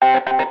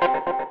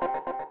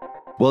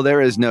Well,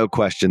 there is no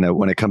question that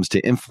when it comes to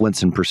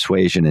influence and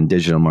persuasion in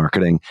digital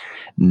marketing,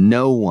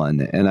 no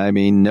one, and I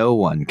mean no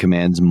one,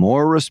 commands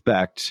more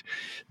respect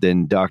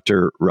than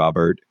Dr.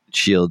 Robert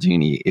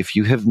Cialdini. If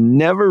you have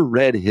never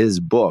read his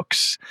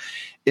books,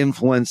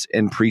 Influence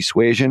and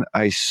Persuasion,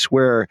 I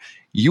swear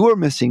you are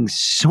missing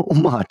so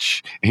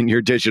much in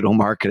your digital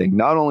marketing,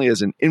 not only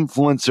as an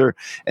influencer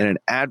and an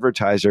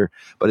advertiser,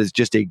 but as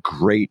just a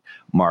great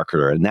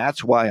marketer. And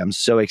that's why I'm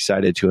so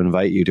excited to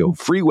invite you to a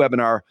free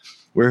webinar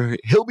where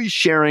he'll be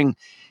sharing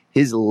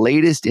his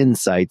latest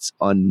insights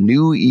on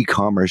new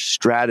e-commerce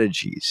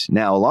strategies.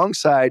 Now,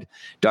 alongside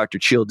Dr.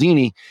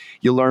 Cialdini,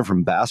 you'll learn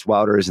from Bass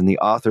Wouters and the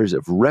authors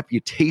of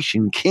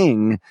Reputation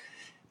King,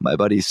 my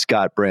buddies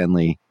Scott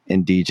Branley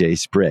and DJ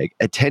Sprigg.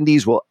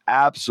 Attendees will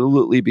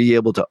absolutely be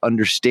able to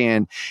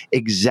understand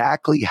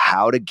exactly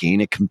how to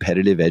gain a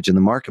competitive edge in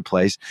the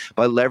marketplace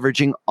by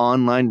leveraging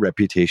online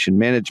reputation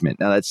management.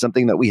 Now, that's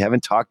something that we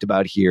haven't talked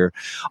about here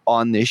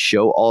on this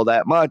show all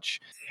that much.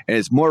 And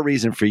it's more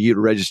reason for you to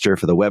register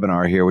for the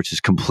webinar here, which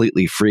is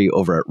completely free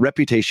over at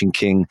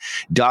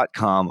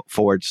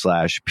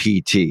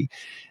reputationking.com/PT.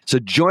 So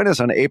join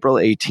us on April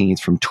 18th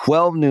from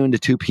 12 noon to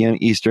 2 p.m.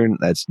 Eastern.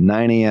 That's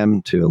 9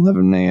 a.m. to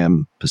 11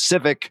 a.m.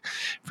 Pacific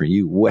for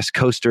you West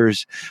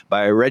Coasters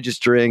by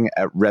registering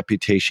at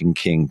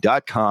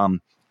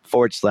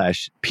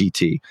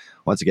reputationking.com/PT.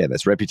 Once again,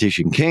 that's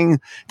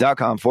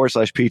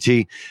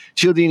reputationking.com/PT.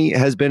 Cialdini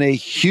has been a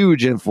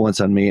huge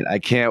influence on me, and I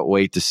can't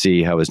wait to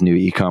see how his new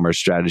e-commerce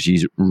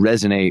strategies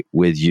resonate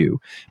with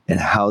you and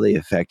how they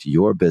affect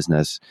your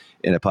business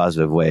in a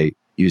positive way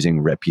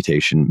using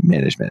reputation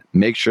management.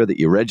 Make sure that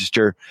you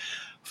register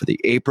for the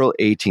April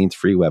 18th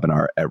free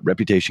webinar at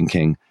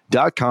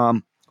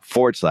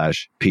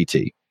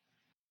reputationking.com/PT.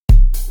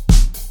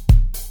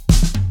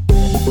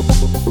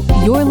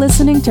 You're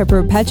listening to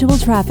Perpetual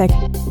Traffic.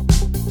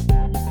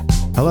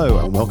 Hello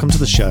and welcome to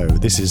the show.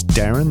 This is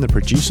Darren, the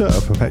producer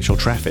of Perpetual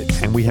Traffic,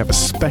 and we have a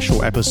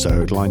special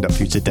episode lined up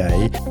for you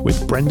today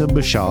with Brendan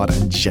Burchard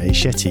and Jay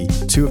Shetty,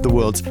 two of the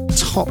world's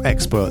top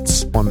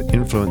experts on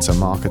influencer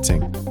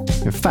marketing.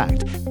 In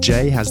fact,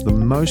 Jay has the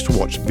most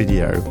watched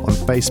video on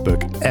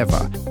Facebook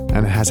ever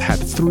and has had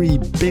 3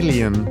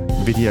 billion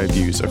video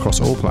views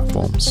across all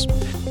platforms.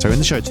 So in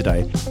the show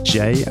today,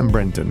 Jay and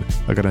Brendan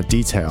are going to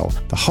detail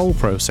the whole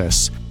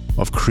process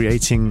of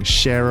creating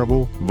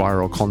shareable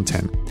viral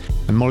content.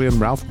 And Molly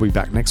and Ralph will be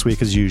back next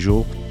week as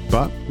usual.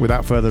 But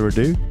without further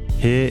ado,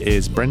 here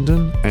is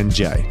Brendan and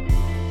Jay.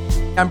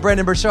 I'm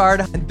Brendan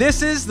Burchard, and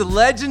this is the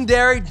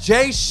legendary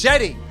Jay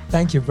Shetty.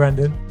 Thank you,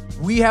 Brendan.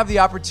 We have the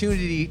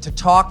opportunity to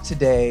talk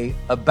today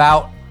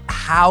about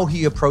how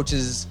he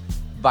approaches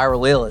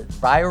virality.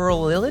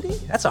 Virality?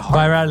 That's a hard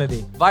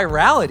Virality.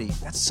 Virality.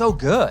 That's so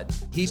good.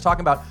 He's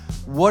talking about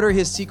what are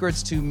his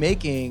secrets to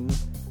making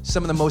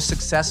some of the most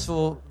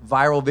successful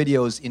viral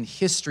videos in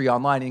history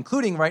online,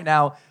 including right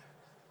now,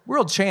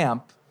 world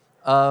champ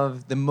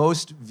of the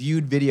most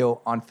viewed video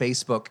on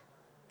Facebook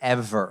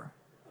ever.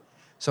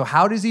 So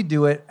how does he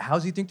do it? How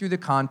does he think through the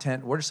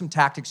content? What are some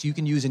tactics you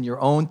can use in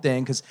your own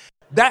thing? Because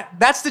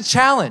that's the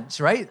challenge,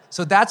 right?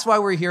 So that's why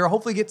we're here.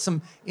 Hopefully get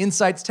some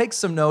insights, take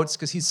some notes,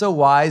 because he's so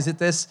wise at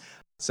this.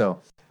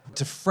 So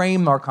to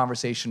frame our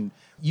conversation,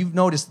 you've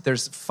noticed that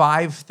there's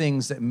 5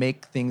 things that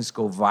make things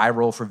go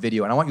viral for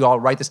video. And I want you all to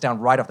write this down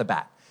right off the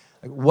bat.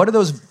 Like, what are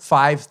those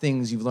 5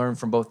 things you've learned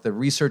from both the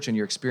research and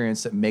your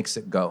experience that makes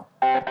it go?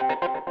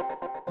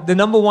 The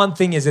number one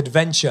thing is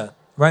adventure,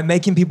 right?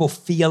 Making people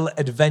feel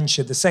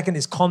adventure. The second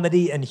is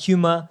comedy and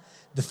humor.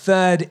 The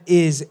third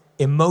is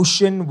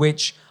emotion,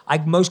 which I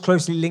most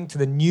closely link to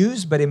the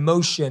news, but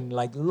emotion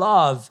like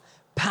love,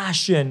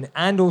 passion,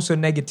 and also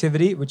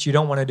negativity, which you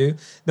don't want to do.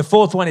 The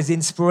fourth one is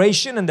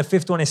inspiration, and the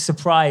fifth one is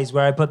surprise,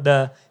 where I put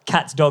the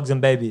cats, dogs,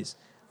 and babies,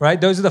 right?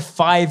 Those are the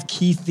 5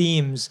 key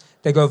themes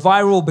that go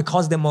viral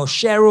because they're more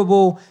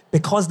shareable,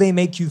 because they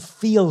make you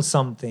feel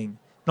something,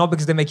 not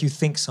because they make you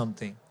think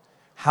something.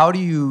 How do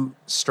you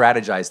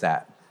strategize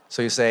that?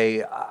 So you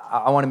say,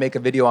 I want to make a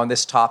video on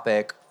this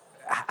topic.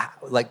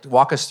 Like,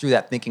 walk us through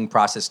that thinking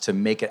process to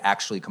make it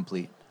actually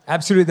complete.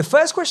 Absolutely. The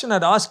first question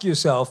I'd ask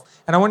yourself,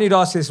 and I want you to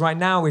ask this right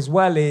now as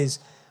well, is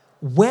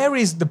where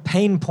is the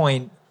pain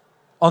point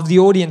of the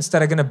audience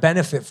that are going to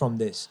benefit from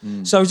this?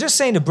 So I was just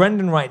saying to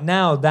Brendan right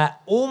now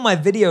that all my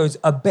videos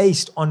are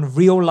based on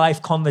real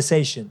life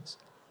conversations.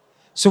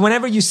 So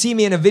whenever you see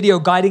me in a video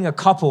guiding a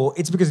couple,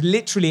 it's because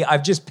literally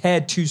I've just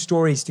paired 2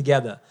 stories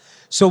together.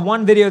 So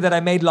one video that I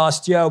made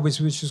last year which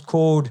was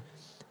called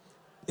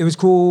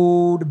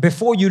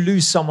Before You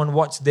Lose Someone,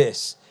 Watch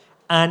This.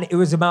 And it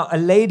was about a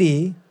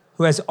lady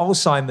who has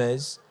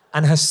Alzheimer's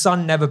and her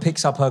son never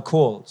picks up her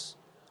calls,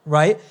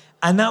 right?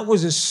 And that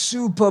was a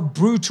super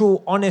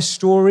brutal, honest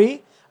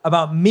story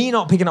about me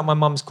not picking up my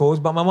mum's calls,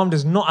 but my mum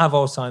does not have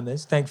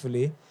Alzheimer's,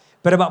 thankfully,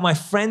 but about my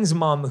friend's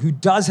mum who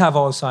does have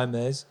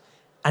Alzheimer's,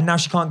 and now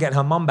she can't get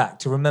her mum back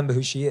to remember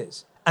who she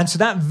is. And so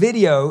that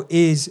video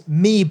is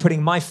me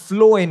putting my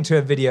flaw into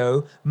a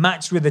video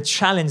matched with a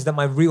challenge that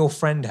my real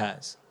friend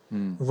has,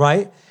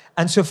 right?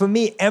 And so for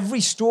me,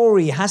 every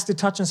story has to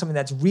touch on something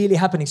that's really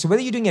happening. So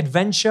whether you're doing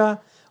adventure,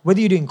 whether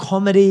you're doing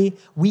comedy,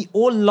 we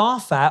all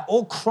laugh at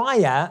or cry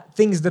at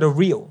things that are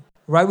real,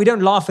 right? We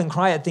don't laugh and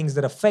cry at things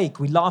that are fake.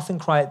 We laugh and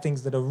cry at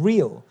things that are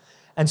real.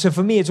 And so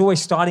for me, it's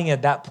always starting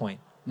at that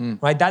point,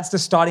 right? That's the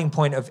starting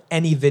point of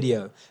any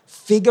video.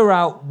 Figure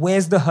out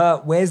where's the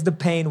hurt, where's the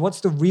pain,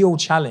 what's the real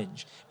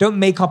challenge. Don't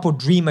make up or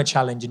dream a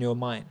challenge in your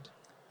mind.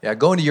 Yeah,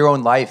 go into your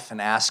own life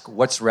and ask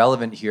what's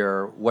relevant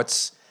here.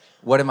 What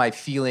am I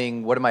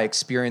feeling? What am I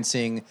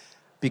experiencing?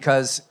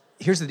 Because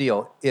here's the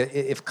deal.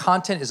 If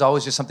content is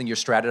always just something you're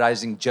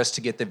strategizing just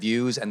to get the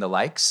views and the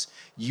likes,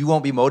 you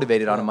won't be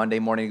motivated on a Monday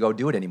morning to go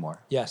do it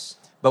anymore. Yes.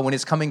 But when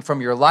it's coming from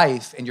your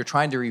life and you're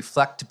trying to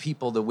reflect to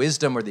people the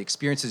wisdom or the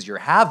experiences you're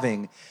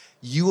having,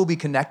 you will be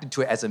connected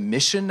to it as a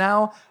mission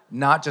now,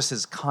 not just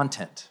as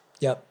content.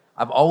 Yep.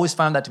 I've always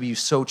found that to be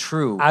so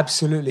true.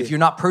 Absolutely. If you're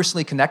not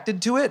personally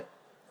connected to it,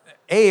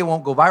 A, it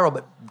won't go viral,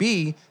 but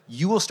B,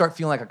 you will start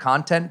feeling like a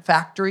content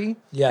factory.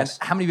 Yes.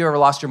 And how many of you ever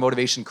lost your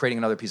motivation creating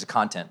another piece of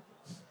content?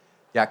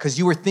 Yeah, because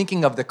you were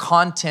thinking of the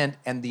content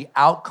and the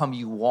outcome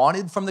you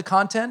wanted from the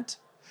content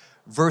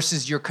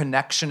versus your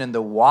connection and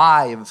the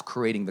why of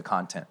creating the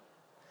content.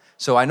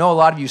 So I know a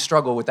lot of you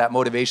struggle with that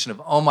motivation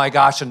of, oh my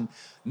gosh,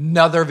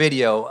 another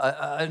video,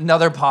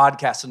 another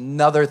podcast,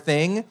 another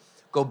thing.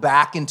 Go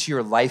back into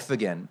your life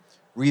again.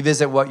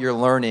 Revisit what you're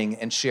learning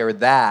and share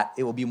that.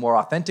 It will be more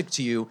authentic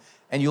to you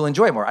and you'll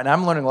enjoy it more. And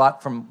I'm learning a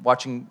lot from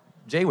watching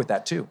Jay with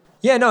that too.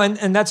 Yeah, no,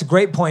 and that's a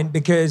great point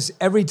because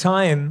every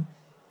time,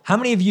 how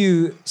many of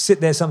you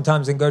sit there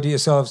sometimes and go to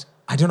yourselves,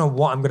 I don't know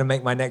what I'm going to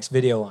make my next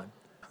video on,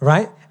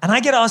 right? And I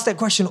get asked that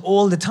question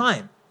all the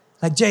time.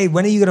 Like, Jay,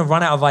 when are you going to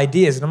run out of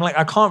ideas? And I'm like,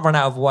 I can't run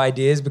out of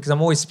ideas because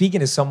I'm always speaking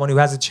to someone who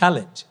has a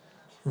challenge,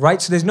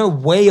 right? So there's no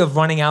way of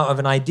running out of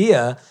an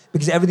idea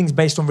because everything's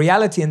based on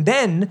reality. And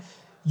then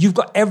you've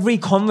got every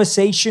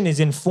conversation is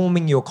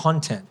informing your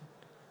content,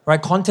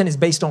 right? Content is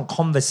based on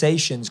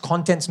conversations.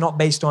 Content's not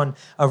based on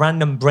a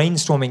random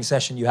brainstorming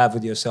session you have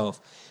with yourself.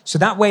 So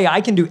that way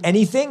I can do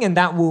anything and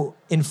that will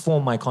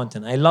inform my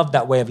content. I love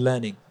that way of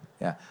learning.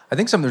 Yeah. I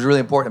think something that's really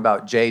important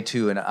about Jay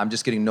too, and I'm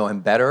just getting to know him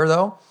better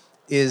though,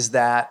 is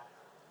that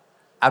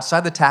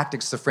outside the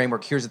tactics, the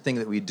framework, here's the thing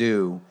that we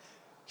do.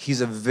 He's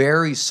a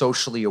very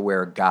socially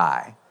aware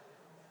guy.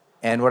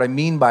 And what I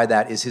mean by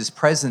that is his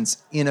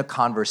presence in a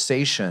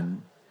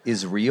conversation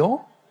is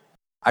real.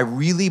 I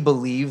really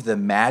believe the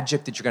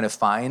magic that you're going to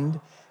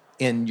find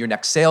in your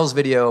next sales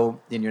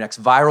video, in your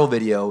next viral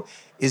video,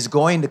 is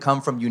going to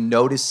come from you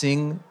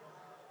noticing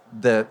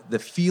the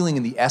feeling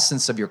and the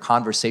essence of your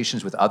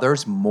conversations with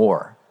others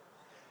more.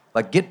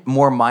 Like, get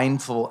more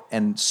mindful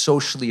and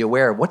socially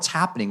aware. What's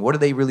happening? What are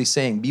they really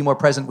saying? Be more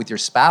present with your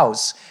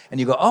spouse. And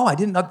you go, oh, I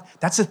didn't know,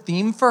 that's a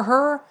theme for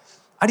her?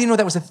 I didn't know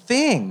that was a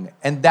thing.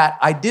 And that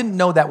I didn't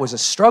know that was a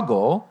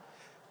struggle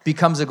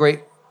becomes a great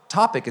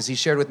topic. As he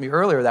shared with me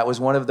earlier, that was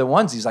one of the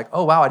ones. He's like,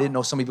 oh, wow, I didn't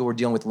know so many people were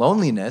dealing with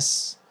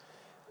loneliness.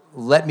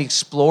 Let me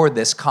explore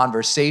this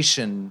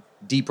conversation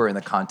deeper in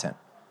the content.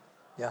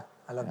 Yeah,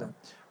 I love that.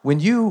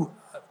 When you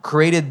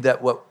created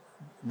that, what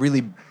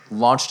really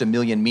launched a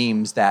million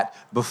memes, that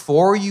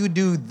before you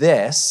do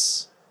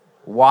this,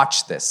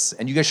 watch this.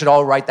 And you guys should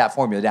all write that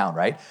formula down,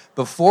 right?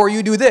 Before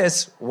you do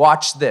this,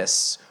 watch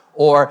this.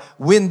 Or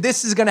when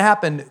this is going to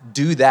happen,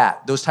 do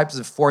that. Those types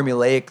of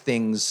formulaic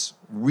things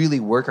really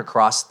work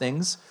across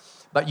things.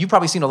 But you've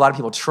probably seen a lot of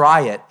people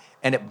try it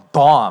and it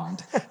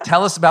bombed.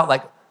 Tell us about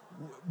like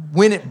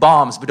when it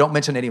bombs, but don't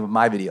mention any of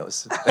my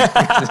videos.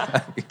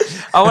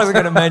 I wasn't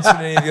going to mention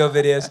any of your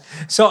videos.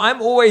 So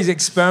I'm always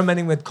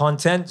experimenting with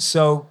content.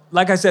 So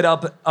like I said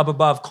up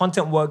above,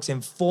 content works in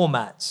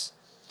formats.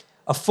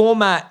 A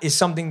format is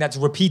something that's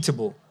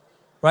repeatable,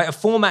 right? A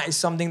format is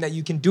something that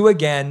you can do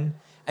again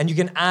and you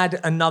can add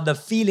another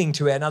feeling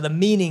to it, another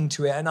meaning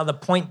to it, another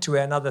point to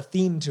it, another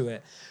theme to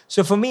it.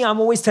 So for me, I'm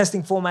always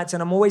testing formats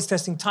and I'm always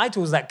testing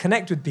titles that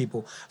connect with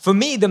people. For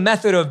me, the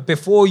method of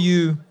before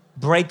you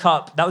break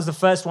up, that was the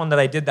first one that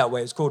I did that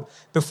way. It's called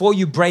Before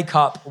You Break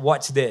Up,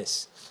 Watch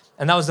This.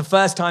 And that was the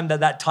first time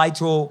that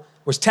title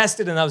was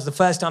tested, and that was the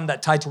first time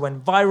that title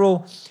went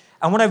viral.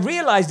 And what I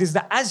realized is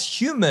that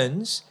as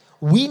humans,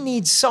 we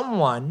need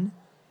someone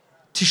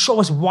to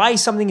show us why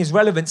something is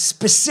relevant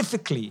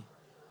specifically.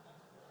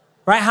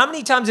 Right? How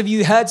many times have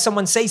you heard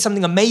someone say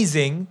something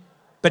amazing,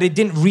 but it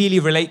didn't really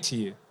relate to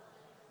you?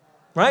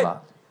 Right?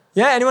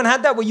 Yeah, anyone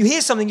had that? Where you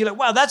hear something, you're like,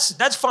 wow,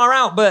 that's far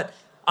out, but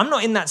I'm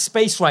not in that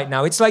space right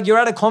now. It's like you're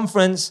at a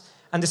conference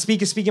and the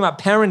speaker's speaking about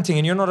parenting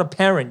and you're not a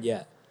parent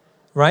yet,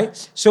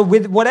 right? So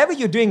with whatever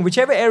you're doing,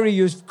 whichever area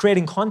you're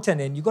creating content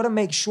in, you got to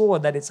make sure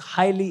that it's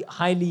highly,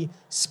 highly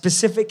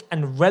specific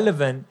and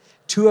relevant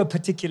to a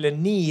particular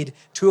need,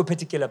 to a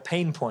particular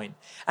pain point.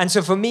 And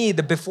so for me,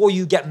 the before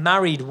you get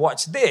married,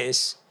 watch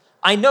this,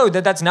 I know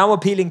that that's now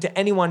appealing to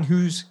anyone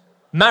who's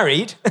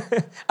married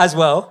as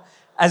well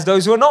as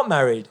those who are not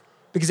married,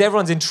 because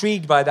everyone's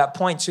intrigued by that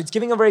point. So it's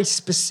giving a very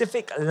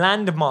specific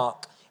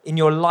landmark in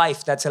your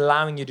life that's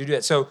allowing you to do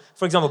it. So,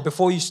 for example,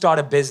 before you start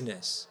a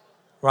business,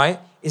 right,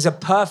 is a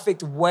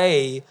perfect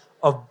way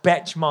of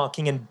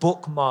benchmarking and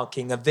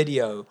bookmarking a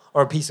video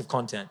or a piece of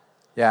content.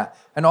 Yeah,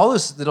 and all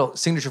those little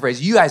signature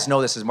phrases, you guys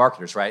know this as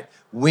marketers, right?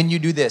 When you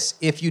do this,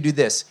 if you do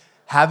this,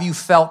 have you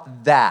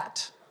felt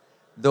that?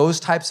 Those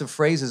types of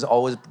phrases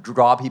always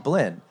draw people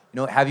in. You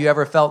know, have you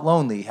ever felt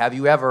lonely? Have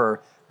you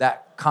ever,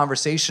 that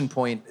conversation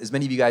point, as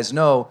many of you guys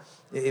know,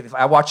 if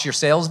I watch your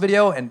sales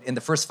video and in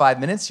the first 5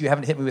 minutes, you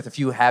haven't hit me with a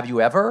few have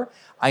you ever,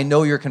 I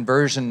know your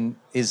conversion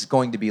is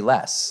going to be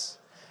less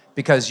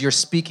because you're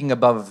speaking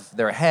above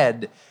their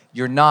head.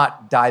 You're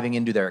not diving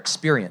into their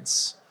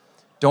experience.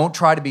 Don't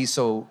try to be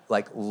so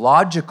like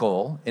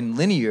logical and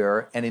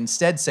linear and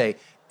instead say,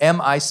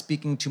 am I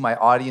speaking to my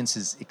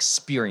audience's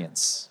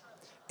experience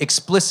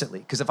explicitly?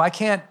 Because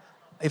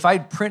if I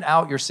print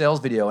out your sales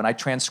video and I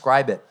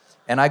transcribe it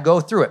and I go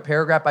through it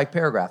paragraph by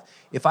paragraph,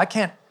 if I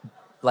can't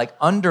like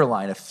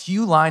underline a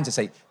few lines and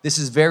say, this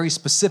is very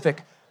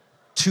specific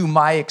to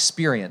my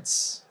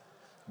experience,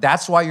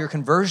 that's why your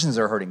conversions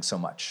are hurting so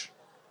much,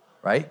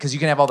 right? Because you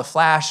can have all the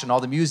flash and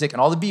all the music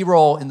and all the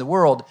B-roll in the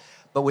world,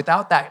 but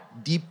without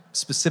that deep,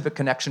 specific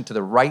connection to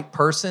the right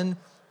person,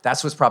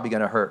 that's what's probably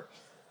going to hurt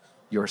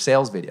your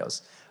sales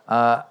videos.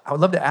 I would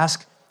love to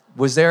ask,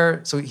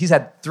 so he's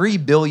had 3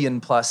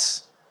 billion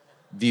plus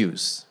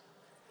views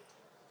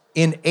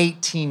in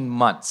 18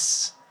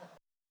 months.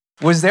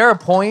 Was there a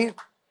point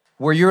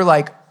where you're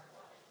like,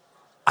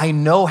 I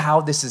know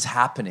how this is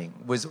happening?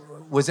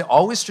 Was it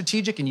always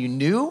strategic and you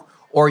knew?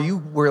 Or you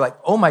were like,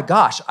 oh my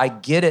gosh, I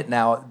get it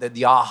now,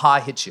 the aha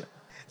hits you?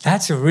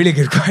 That's a really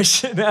good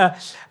question.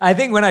 I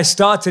think when I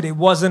started, it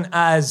wasn't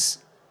as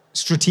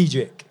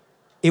strategic.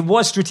 It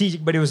was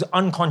strategic, but it was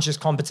unconscious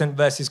competence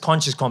versus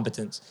conscious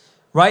competence,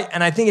 right?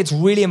 And I think it's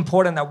really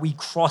important that we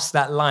cross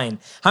that line.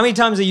 How many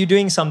times are you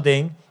doing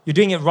something, you're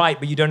doing it right,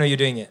 but you don't know you're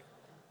doing it,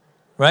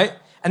 right?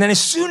 And then as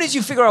soon as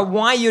you figure out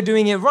why you're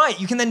doing it right,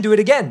 you can then do it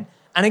again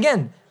and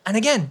again and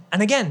again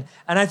and again.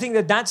 And I think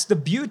that that's the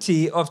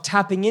beauty of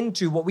tapping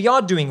into what we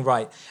are doing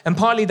right. And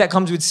partly that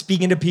comes with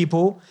speaking to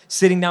people,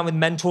 sitting down with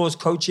mentors,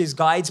 coaches,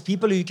 guides,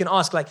 people who you can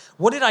ask, like,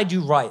 what did I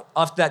do right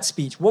after that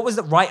speech? What was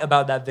right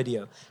about that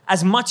video?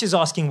 As much as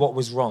asking what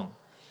was wrong.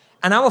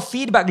 And our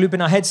feedback loop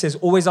in our head says,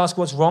 always ask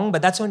what's wrong,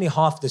 but that's only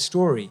half the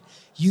story.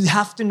 You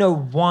have to know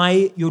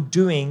why you're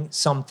doing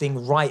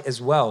something right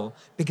as well,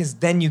 because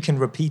then you can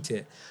repeat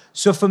it.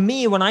 So for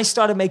me, when I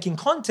started making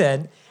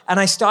content and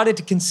I started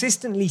to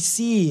consistently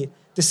see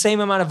the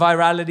same amount of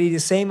virality, the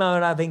same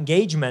amount of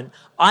engagement,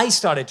 I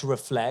started to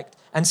reflect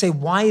and say,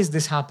 why is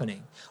this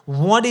happening?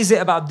 What is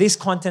it about this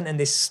content and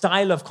this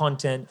style of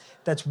content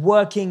that's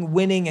working,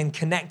 winning, and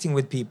connecting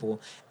with people?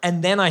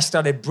 And then I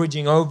started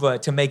bridging over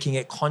to making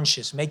it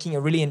conscious, making it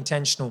really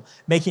intentional,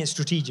 making it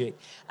strategic.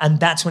 And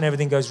that's when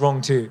everything goes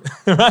wrong too,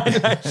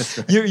 right? Like,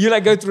 you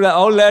like go through that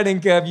whole learning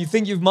curve. You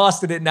think you've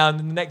mastered it now, and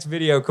then the next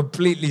video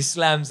completely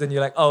slams, and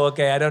you're like, oh,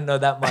 okay, I don't know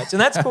that much.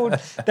 And that's cool.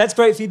 That's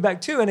great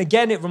feedback too. And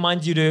again, it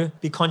reminds you to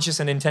be conscious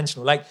and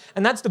intentional.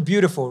 And that's the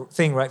beautiful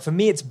thing, right? For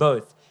me, it's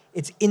both.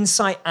 It's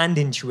insight and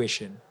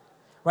intuition.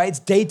 Right? It's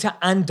data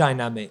and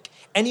dynamic.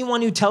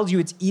 Anyone who tells you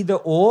it's either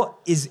or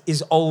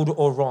is old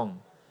or wrong,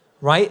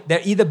 right?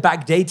 They're either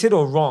backdated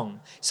or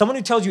wrong. Someone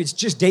who tells you it's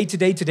just data,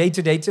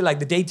 like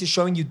the data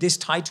showing you this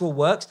title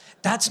works,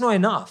 that's not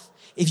enough.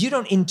 If you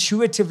don't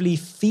intuitively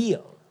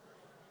feel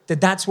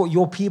that that's what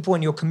your people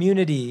and your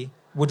community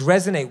would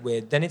resonate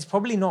with, then it's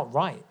probably not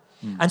right.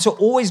 And so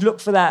always look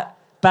for that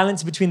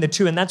balance between the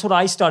two. And that's what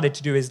I started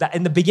to do, is that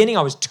in the beginning,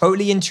 I was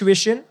totally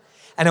intuition.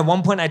 And at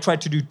one point, I tried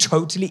to do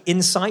totally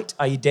insight,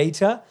 i.e.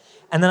 data.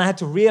 And then I had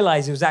to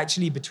realize it was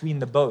actually between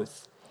the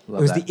both. It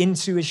was the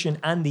intuition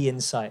and the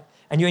insight.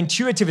 And your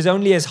intuitive is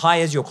only as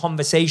high as your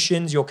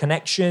conversations, your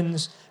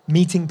connections,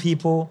 meeting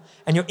people.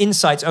 And your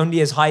insight's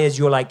only as high as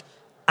you're like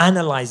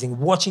analyzing,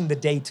 watching the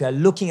data,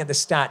 looking at the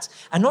stats.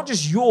 And not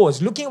just yours,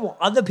 looking at what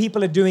other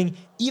people are doing,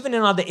 even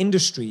in other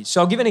industries.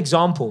 So I'll give an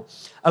example.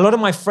 A lot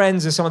of my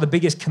friends are some of the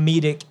biggest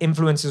comedic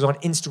influencers on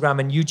Instagram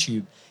and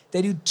YouTube.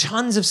 They do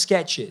tons of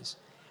sketches.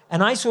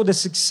 And I saw the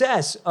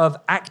success of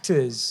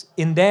actors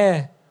in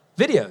their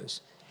videos.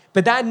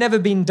 But that had never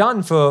been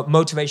done for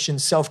motivation,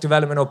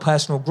 self-development, or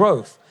personal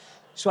growth.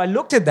 So I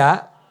looked at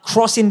that,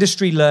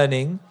 cross-industry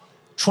learning,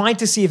 tried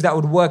to see if that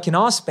would work in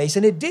our space,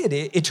 and it did.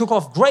 It took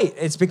off great.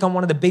 It's become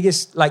one of the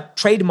biggest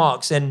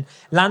trademarks and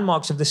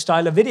landmarks of the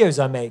style of videos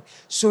I make.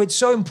 So it's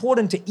so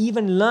important to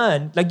even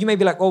learn. You may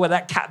be like, oh, well,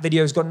 that cat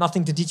video's got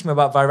nothing to teach me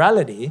about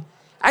virality.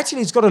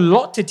 Actually, it's got a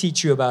lot to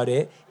teach you about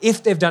it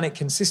if they've done it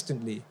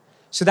consistently.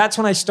 So that's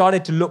when I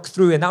started to look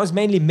through, and that was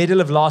mainly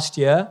middle of last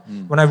year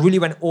when I really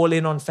went all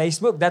in on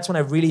Facebook. That's when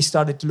I really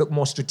started to look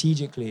more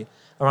strategically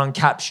around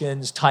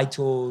captions,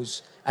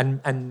 titles,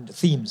 and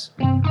themes.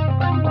 A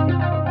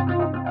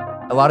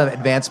lot of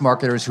advanced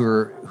marketers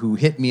who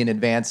hit me in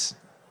advance,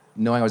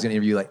 knowing I was going to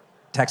interview,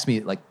 text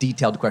me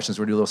detailed questions.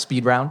 We're going to do a little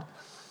speed round.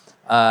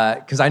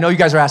 Because I know you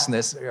guys are asking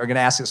this, are going to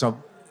ask it.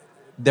 So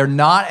they're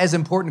not as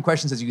important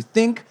questions as you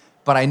think,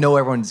 but I know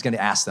everyone's going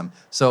to ask them.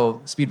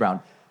 So speed round.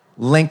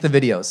 Length of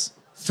videos.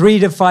 3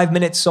 to 5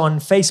 minutes on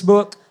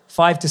Facebook,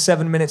 5 to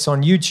 7 minutes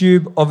on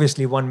YouTube,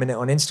 obviously 1 minute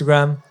on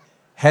Instagram.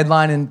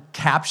 Headline and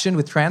caption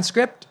with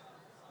transcript?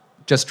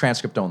 Just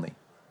transcript only.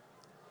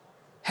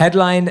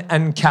 Headline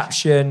and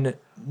caption,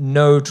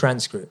 no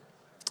transcript.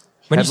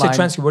 When you say Headline-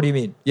 transcript, what do you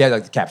mean? Yeah,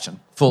 like the caption.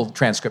 Full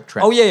transcript.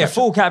 Oh, yeah, caption.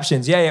 full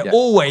captions. Yeah. Yeah.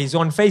 Always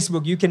on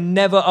Facebook, you can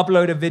never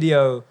upload a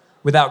video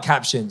without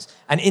captions.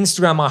 And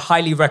Instagram, I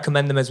highly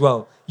recommend them as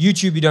well.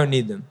 YouTube, you don't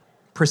need them.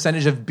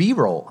 Percentage of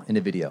B-roll in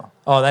a video.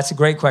 Oh, that's a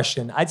great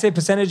question. I'd say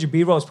percentage of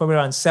B-roll is probably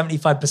around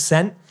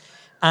 75%.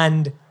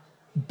 And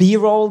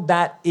B-roll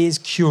that is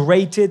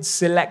curated,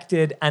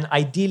 selected, and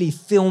ideally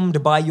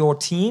filmed by your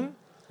team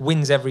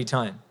wins every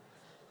time.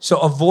 So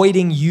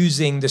avoiding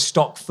using the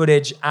stock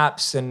footage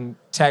apps and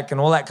tech and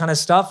all that kind of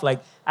stuff,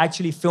 like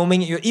actually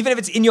filming it, even if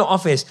it's in your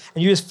office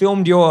and you just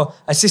filmed your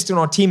assistant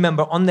or team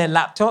member on their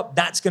laptop,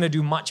 that's going to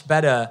do much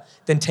better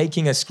than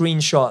taking a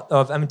shot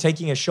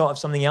of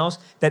something else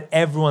that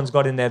everyone's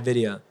got in their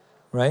video,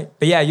 right?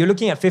 But yeah, you're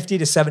looking at 50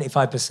 to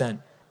 75%.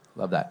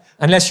 Love that.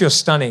 Unless you're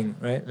stunning,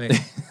 right?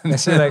 Like,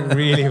 unless you're like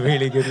really,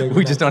 really good looking.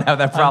 We just don't have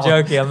that problem.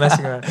 I'm joking, I'm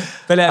messing around.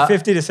 But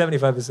 50 to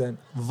 75%.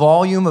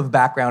 Volume of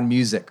background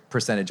music,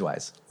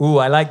 percentage-wise. Ooh,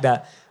 I like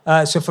that.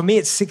 So for me,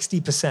 it's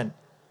 60%,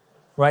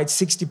 right?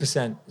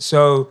 60%.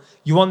 So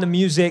you want the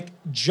music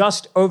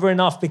just over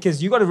enough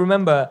because you got to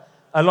remember,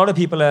 a lot of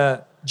people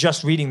are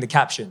just reading the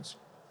captions,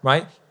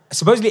 right?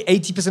 Supposedly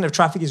 80% of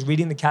traffic is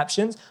reading the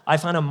captions. I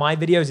find on my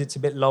videos it's a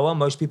bit lower.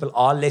 Most people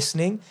are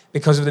listening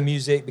because of the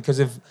music, because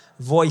of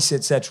voice,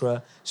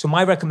 etc. So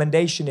my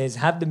recommendation is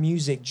have the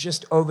music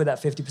just over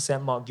that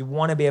 50% mark. You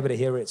want to be able to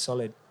hear it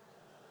solid.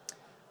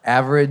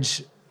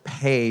 Average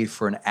pay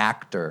for an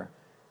actor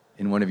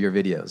in one of your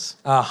videos.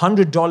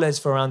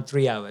 $100 for around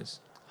 3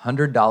 hours.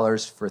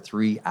 $100 for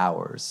 3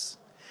 hours.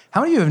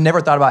 How many of you have never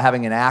thought about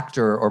having an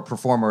actor or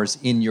performers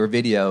in your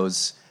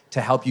videos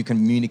to help you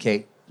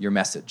communicate your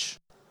message?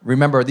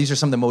 Remember, these are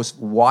some of the most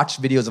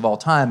watched videos of all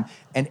time,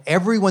 and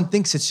everyone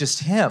thinks it's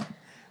just him.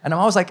 And I'm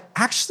always like,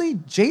 actually,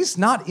 Jay's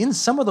not in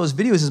some of those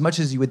videos as much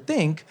as you would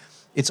think.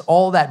 It's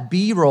all that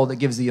B-roll that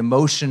gives the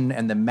emotion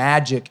and the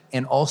magic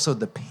and also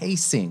the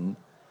pacing.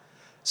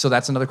 So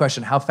that's another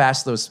question. How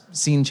fast are those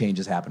scene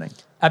changes happening?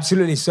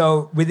 Absolutely.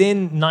 So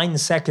within 9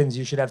 seconds,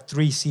 you should have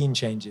 3 scene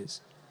changes.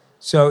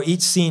 So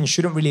each scene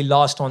shouldn't really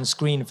last on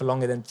screen for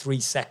longer than 3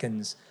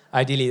 seconds.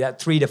 Ideally, that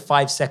 3 to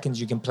 5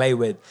 seconds you can play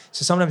with.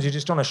 So sometimes you're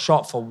just on a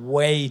shot for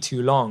way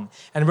too long.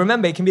 And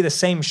remember, it can be the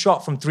same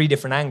shot from 3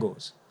 different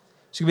angles.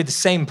 So it could be the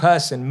same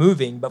person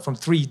moving, but from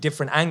 3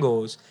 different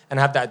angles and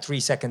have that 3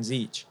 seconds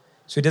each.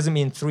 So it doesn't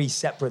mean 3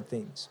 separate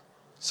things.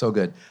 So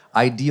good.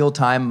 Ideal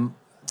time.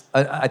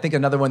 I think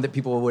another one that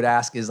people would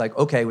ask is like,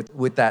 okay,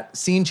 with that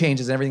scene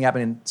changes and everything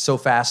happening so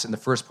fast in the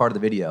first part of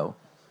the video,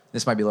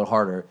 this might be a little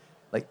harder.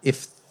 Like if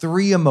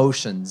 3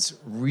 emotions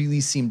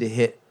really seem to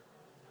hit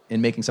in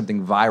making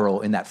something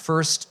viral in that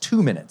first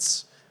 2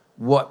 minutes,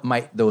 what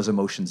might those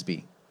emotions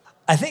be?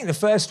 I think the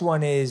first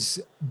one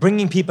is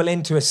bringing people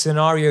into a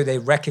scenario they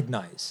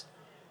recognize,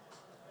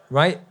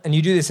 right? And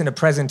you do this in a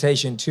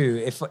presentation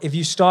too. If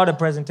you start a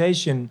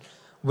presentation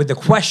with the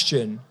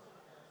question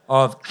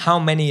of how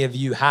many of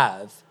you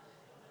have,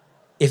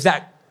 if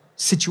that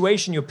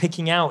situation you're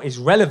picking out is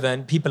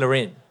relevant, people are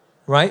in,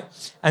 right?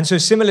 And so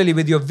similarly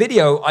with your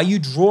video, are you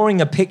drawing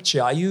a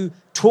picture? Are you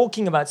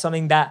talking about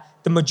something that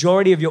the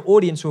majority of your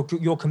audience or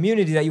your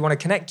community that you want to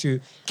connect to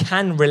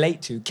can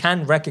relate to,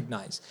 can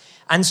recognize?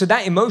 And so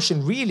that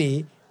emotion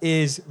really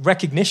is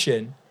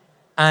recognition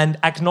and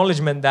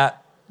acknowledgement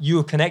that you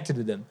are connected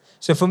with them.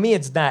 So for me,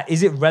 it's that.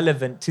 Is it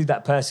relevant to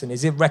that person?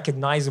 Is it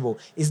recognizable?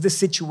 Is the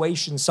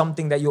situation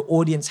something that your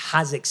audience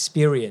has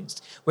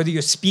experienced, whether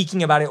you're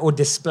speaking about it or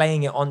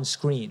displaying it on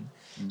screen?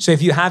 So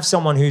if you have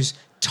someone who's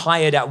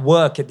tired at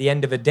work at the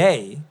end of a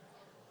day,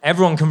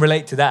 everyone can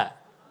relate to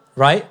that,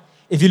 right?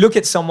 If you look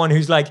at someone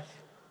who's like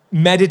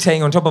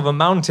meditating on top of a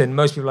mountain,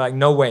 most people are like,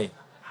 no way.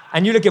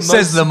 And you look at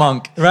Says the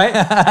monk. Right?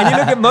 And you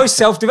look at most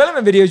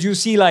self-development videos, you'll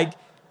see like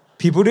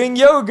people doing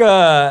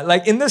yoga,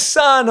 like in the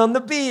sun, on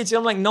the beach. And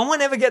I'm like, no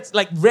one ever gets,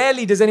 like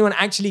rarely does anyone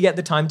actually get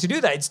the time to do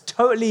that. It's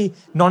totally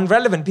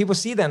non-relevant. People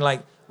see that and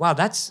like, wow,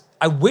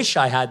 I wish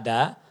I had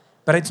that,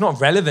 but it's not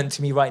relevant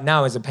to me right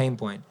now as a pain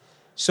point.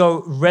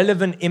 So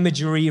relevant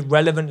imagery,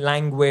 relevant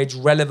language,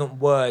 relevant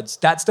words,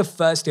 that's the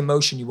first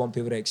emotion you want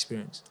people to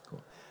experience.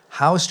 Cool.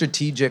 How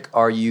strategic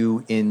are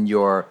you in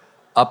your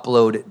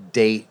upload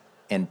date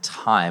and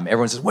time?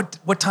 Everyone says,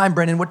 what time,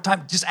 Brendan? What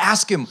time? Just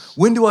ask him,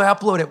 when do I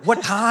upload it?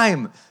 What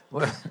time?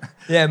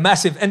 Yeah,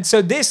 massive. And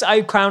so this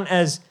I count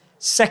as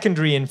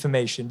secondary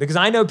information because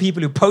I know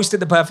people who post at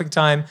the perfect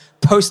time,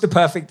 post at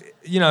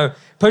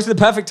the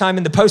perfect time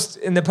in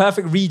the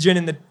perfect region,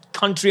 in the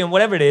country and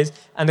whatever it is,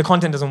 and the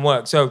content doesn't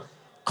work. So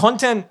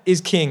content is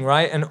king,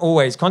 right? And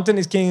always. Content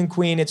is king and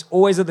queen. It's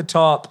always at the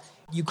top.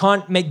 You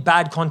can't make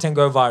bad content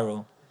go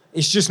viral.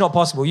 It's just not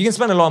possible. You can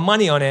spend a lot of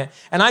money on it.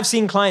 And I've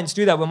seen clients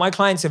do that where my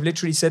clients have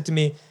literally said to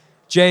me,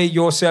 Jay,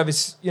 your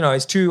service,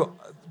 is too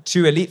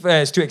elite,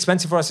 it's too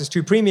expensive for us, it's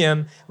too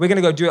premium. We're going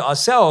to go do it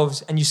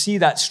ourselves. And you see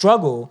that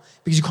struggle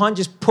because you can't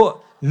just put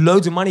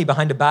loads of money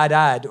behind a bad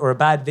ad or a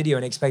bad video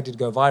and expect it to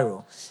go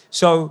viral.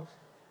 So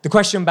the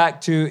question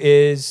back to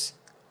is,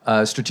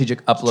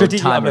 Strategic upload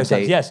time and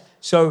date. Yes.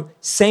 So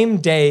same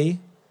day,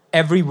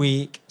 every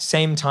week,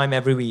 same time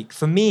every week.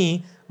 For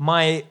me,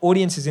 my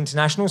audience is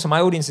international. So my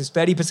audience is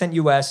 30%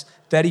 US,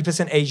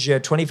 30% Asia,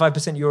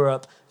 25%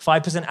 Europe,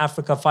 5%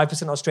 Africa,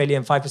 5% Australia,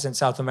 and 5%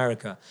 South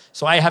America.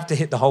 So I have to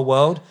hit the whole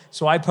world.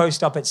 So I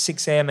post up at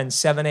 6 a.m. and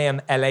 7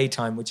 a.m. LA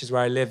time, which is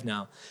where I live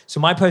now. So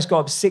my posts go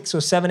up 6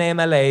 or 7 a.m.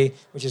 LA,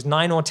 which is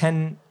 9 or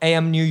 10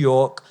 a.m. New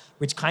York,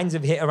 which kinds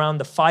of hit around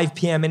the 5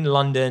 p.m. in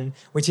London,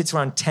 which hits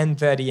around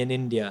 10:30 in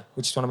India,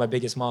 which is one of my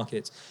biggest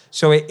markets.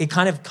 So it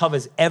kind of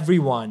covers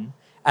everyone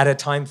at a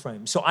time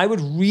frame. So I would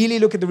really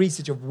look at the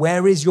research of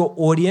where is your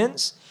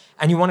audience,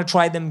 and you want to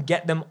try them,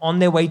 get them on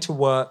their way to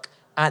work,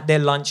 at their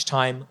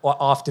lunchtime, or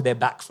after they're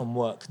back from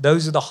work.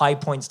 Those are the high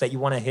points that you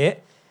want to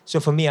hit. So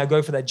for me, I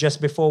go for that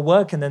just before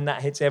work, and then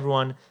that hits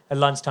everyone at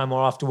lunchtime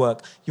or after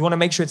work. You want to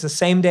make sure it's the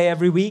same day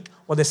every week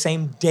or the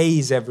same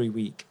days every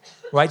week,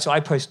 right? So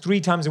I post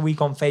 3 times a week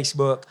on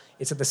Facebook.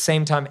 It's at the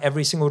same time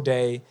every single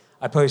day.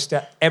 I post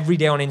every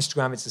day on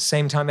Instagram. It's the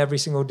same time every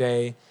single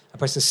day. I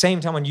post the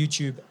same time on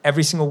YouTube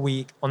every single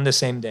week on the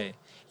same day.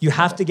 You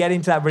have to get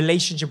into that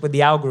relationship with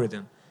the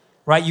algorithm,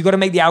 right? You got to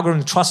make the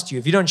algorithm trust you.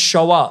 If you don't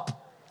show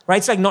up, right?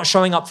 It's like not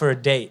showing up for a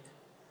date,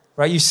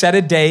 right? You set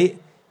a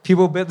date.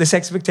 People build this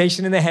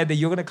expectation in their head that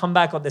you're going to come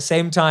back at the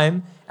same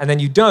time, and then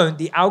you don't.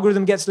 The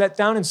algorithm gets let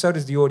down, and so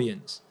does the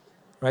audience,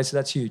 right? So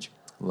that's huge.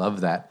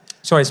 Love that.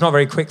 Sorry, it's not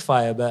very quick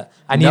fire, but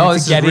I need to No,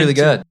 this get is really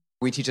into good.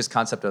 We teach this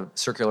concept of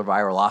circular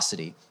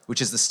virality,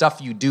 which is the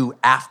stuff you do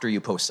after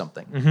you post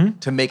something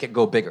to make it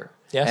go bigger.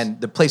 Yes. And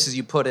the places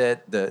you put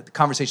it, the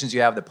conversations you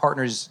have, the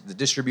partners, the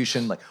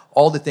distribution, like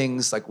all the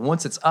things, like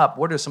once it's up,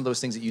 what are some of those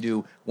things that you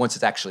do once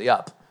it's actually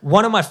up?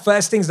 One of my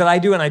first things that I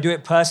do, and I do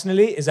it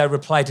personally, is I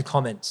reply to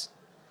comments.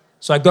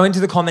 So I go into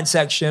the comment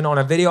section on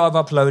a video I've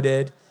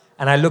uploaded,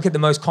 and I look at the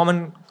most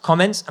common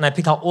comments, and I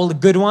pick out all the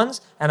good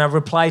ones, and I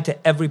reply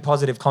to every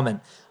positive comment.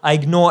 I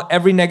ignore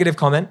every negative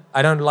comment.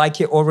 I don't like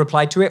it or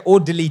reply to it or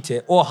delete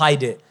it or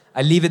hide it.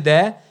 I leave it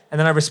there, and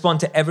then I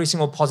respond to every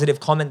single positive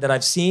comment that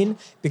I've seen,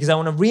 because I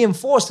want to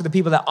reinforce to the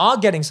people that are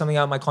getting something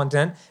out of my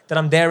content that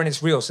I'm there and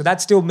it's real. So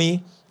that's still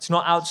me. It's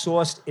not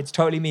outsourced. It's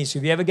totally me. So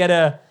if you ever get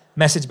a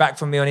message back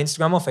from me on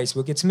Instagram or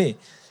Facebook, it's me.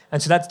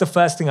 And so that's the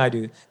first thing I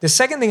do. The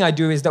second thing I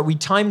do is that we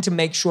time to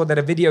make sure that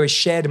a video is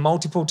shared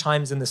multiple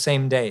times in the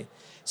same day.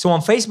 So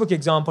on Facebook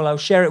example, I'll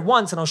share it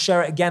once and I'll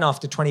share it again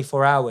after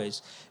 24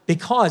 hours.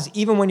 Because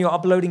even when you're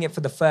uploading it for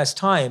the first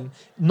time,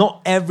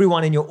 not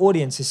everyone in your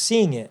audience is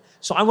seeing it.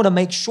 So I want to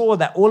make sure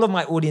that all of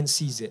my audience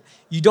sees it.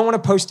 You don't want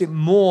to post it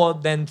more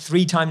than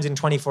 3 times in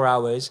 24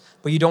 hours,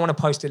 but you don't want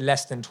to post it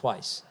less than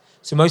twice.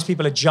 So most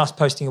people are just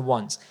posting it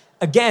once.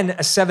 Again,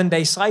 a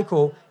 7-day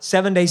cycle,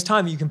 7 days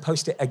time, you can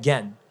post it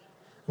again.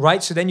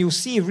 Right? So then you'll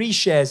see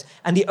reshares.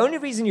 And the only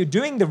reason you're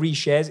doing the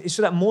reshares is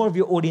so that more of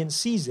your audience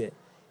sees it.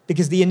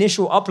 Because the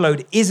initial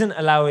upload isn't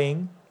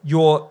allowing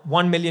your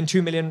 1 million,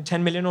 2 million,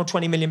 10 million, or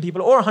 20 million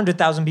people, or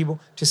 100,000 people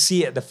to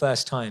see it the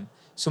first time.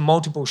 So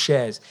multiple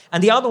shares.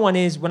 And the other one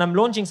is when I'm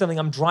launching something,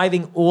 I'm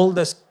driving all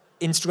the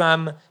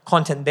Instagram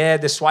content there.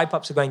 The swipe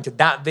ups are going to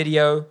that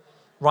video,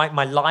 right?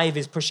 My live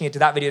is pushing it to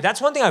that video.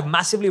 That's one thing I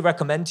massively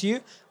recommend to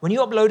you. When you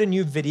upload a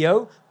new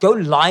video, go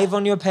live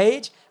on your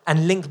page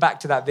and link back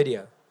to that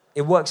video.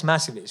 It works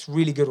massively. It's a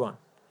really good one.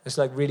 It's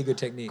like really good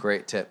technique.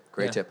 Great tip.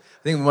 Great tip.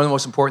 I think one of the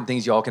most important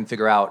things y'all can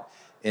figure out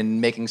in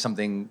making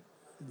something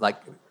like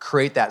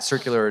create that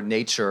circular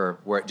nature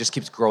where it just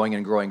keeps growing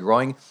and growing and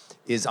growing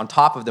is on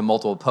top of the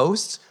multiple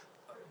posts,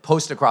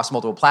 post it across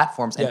multiple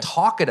platforms and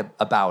talk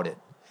about it.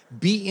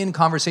 Be in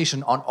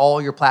conversation on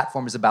all your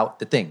platforms about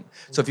the thing.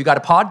 So if you got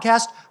a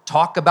podcast,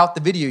 talk about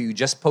the video you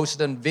just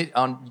posted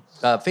on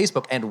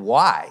Facebook and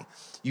why.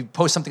 You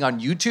post something on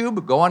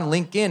YouTube, go on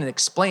LinkedIn and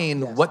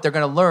explain what they're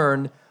going to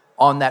learn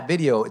on that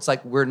video. It's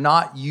like we're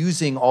not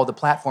using all the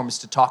platforms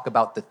to talk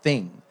about the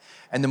thing.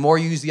 And the more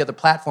you use the other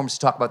platforms to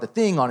talk about the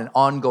thing on an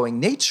ongoing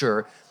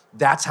nature,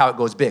 that's how it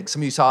goes big.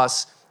 Some of you saw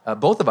us,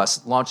 both of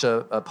us, launch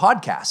a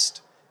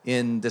podcast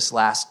in this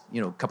last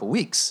couple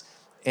weeks.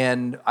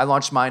 And I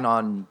launched mine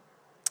on,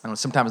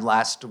 sometimes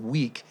last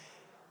week.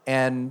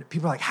 And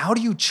people are like, how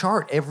do you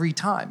chart every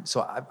time?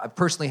 So I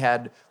personally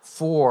had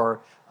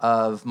 4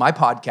 of my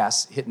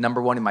podcasts hit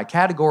number 1 in my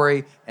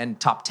category and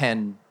top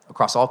 10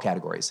 across all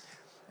categories.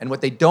 And what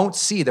they don't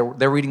see,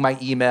 they're reading my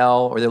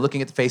email or they're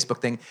looking at the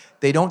Facebook thing,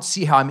 they don't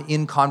see how I'm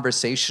in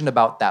conversation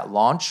about that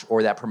launch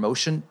or that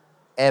promotion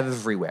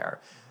everywhere.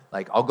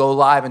 Like I'll go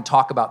live and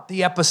talk about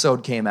the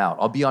episode came out.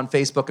 I'll be on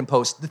Facebook and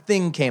post the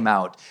thing came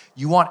out.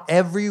 You want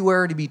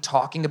everywhere to be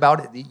talking about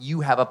it, that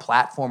you have a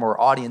platform or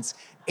audience,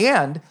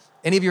 and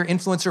any of your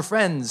influencer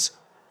friends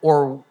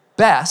or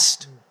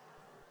best,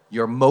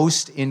 your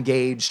most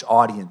engaged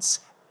audience.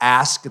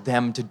 Ask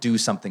them to do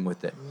something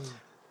with it.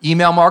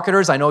 Email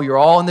marketers, I know you're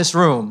all in this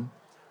room.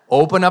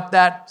 Open up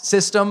that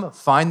system,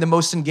 find the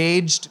most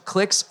engaged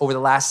clicks over the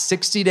last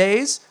 60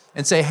 days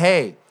and say,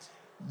 hey,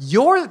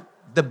 you're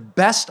the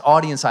best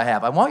audience I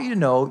have. I want you to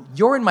know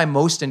you're in my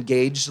most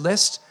engaged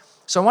list.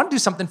 So I want to do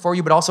something for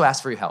you, but also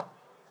ask for your help.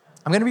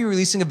 I'm going to be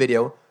releasing a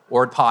video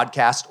or a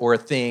podcast or a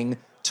thing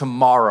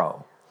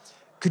tomorrow.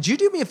 could you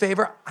do me a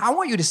favor? I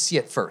want you to see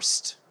it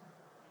first.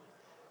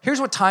 Here's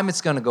what time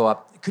it's going to go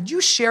up. Could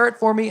you share it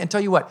for me? And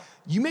tell you what,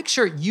 you make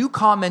sure you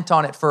comment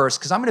on it first,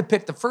 because I'm going to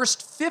pick the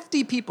first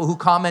 50 people who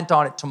comment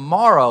on it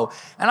tomorrow,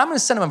 and I'm going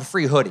to send them a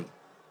free hoodie,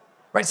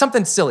 right?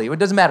 Something silly. It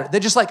doesn't matter. They're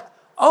just like,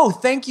 oh,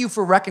 thank you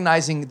for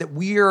recognizing that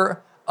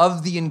we're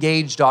of the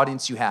engaged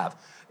audience you have.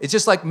 It's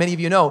just like many of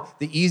you know,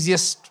 the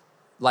easiest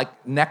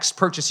next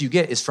purchase you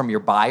get is from your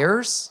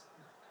buyers.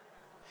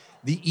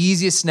 The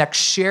easiest next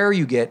share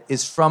you get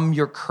is from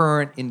your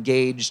current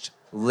engaged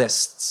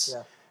lists,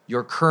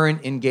 your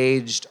current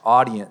engaged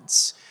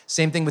audience.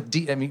 Same thing with,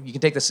 you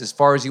can take this as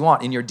far as you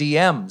want in your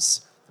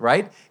DMs,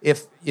 right?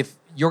 If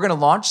you're going to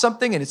launch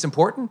something and it's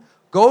important,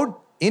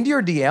 go into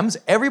your DMs.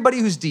 Everybody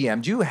who's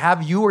DM'd you,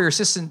 have you or your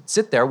assistant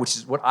sit there, which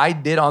is what I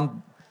did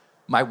on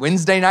my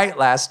Wednesday night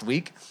last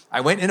week.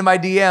 I went into my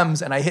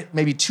DMs and I hit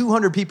maybe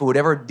 200 people who'd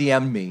ever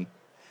DM'd me.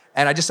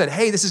 And I just said,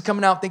 hey, this is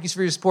coming out. Thank you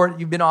for your support.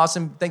 You've been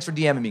awesome. Thanks for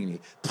DMing me.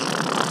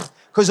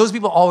 Because those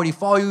people already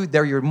follow you.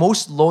 They're your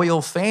most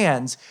loyal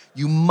fans.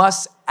 You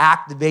must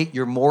activate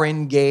your more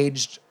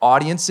engaged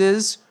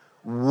audiences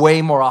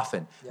way more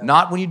often. Yep.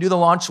 Not when you do the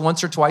launch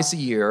once or twice a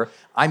year.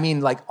 I mean,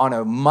 like on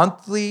a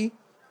monthly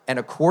and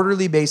a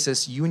quarterly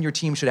basis, you and your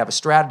team should have a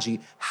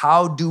strategy.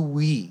 How do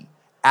we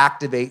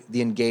activate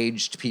the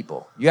engaged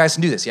people? You guys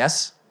can do this,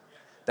 yes?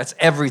 That's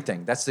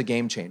everything. That's the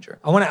game changer.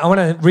 I want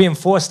to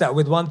reinforce that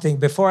with one thing.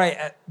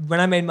 When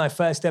I made my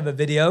first ever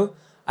video,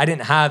 I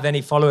didn't have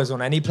any followers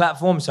on any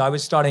platform, so I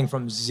was starting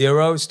from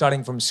zero,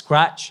 starting from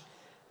scratch,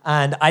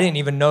 and I didn't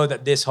even know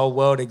that this whole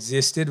world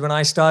existed when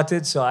I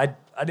started, so I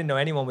didn't know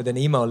anyone with an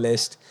email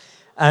list.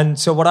 And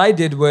so what I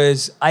did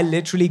was I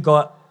literally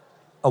got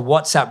a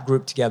WhatsApp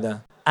group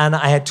together, and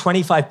I had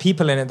 25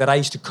 people in it that I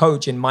used to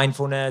coach in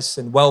mindfulness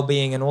and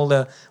well-being and all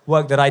the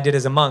work that I did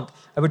as a monk.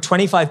 There were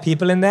 25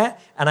 people in there,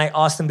 and I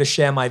asked them to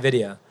share my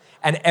video.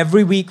 And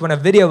every week when a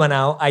video went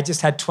out, I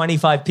just had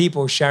 25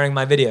 people sharing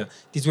my video.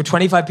 These were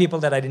 25 people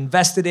that I'd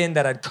invested in,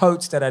 that I'd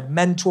coached, that I'd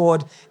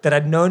mentored, that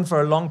I'd known for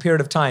a long period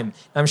of time.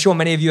 And I'm sure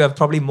many of you have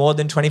probably more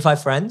than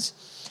 25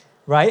 friends,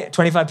 right?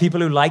 25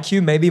 people who like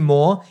you, maybe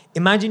more.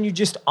 Imagine you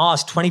just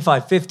asked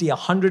 25, 50,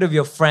 100 of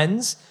your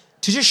friends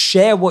to just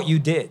share what you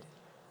did,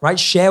 right?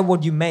 Share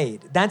what you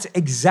made. That's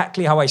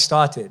exactly how I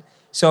started.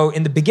 So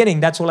in the beginning,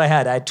 that's all I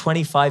had. I had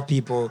 25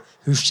 people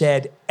who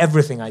shared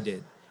everything I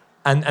did.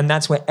 And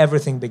that's where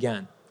everything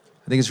began.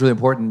 I think it's really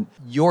important.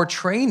 Your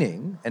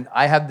training, and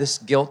I have this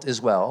guilt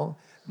as well,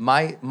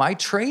 my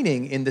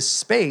training in this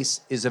space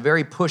is a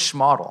very push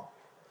model.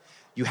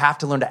 You have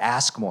to learn to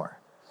ask more.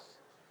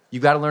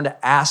 You've got to learn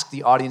to ask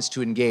the audience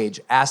to engage,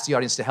 ask the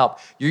audience to help.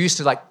 You're used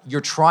to you're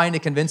trying to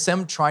convince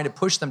them, trying to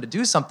push them to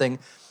do something.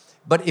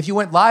 But if you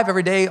went live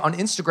every day on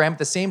Instagram at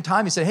the same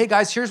time, you said, hey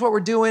guys, here's what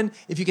we're doing.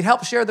 If you can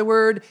help share the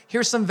word,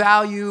 here's some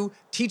value,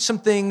 teach some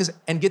things,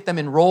 and get them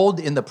enrolled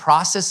in the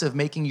process of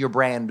making your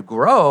brand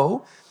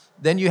grow,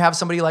 then you have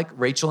somebody like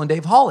Rachel and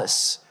Dave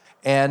Hollis.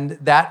 And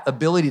that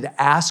ability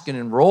to ask and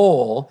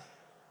enroll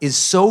is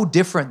so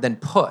different than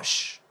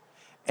push.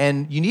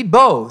 And you need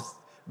both,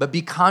 but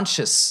be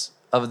conscious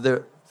of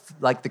the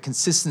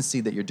consistency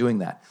that you're doing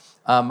that.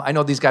 I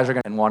know these guys are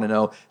going to want to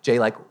know, Jay,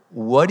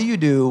 what do you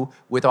do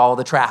with all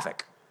the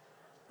traffic?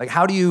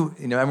 How do you,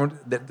 everyone,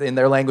 in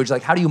their language,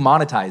 how do you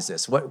monetize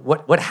this?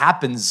 What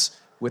happens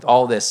with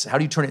all this? How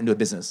do you turn it into a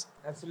business?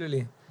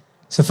 Absolutely.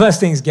 So first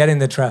thing is getting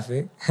the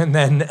traffic. And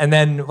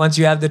then once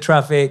you have the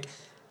traffic,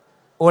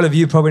 all of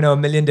you probably know a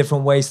million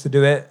different ways to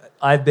do it.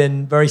 I've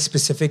been very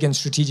specific and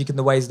strategic in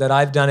the ways that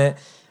I've done it.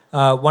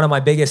 One of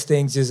my biggest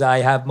things is I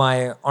have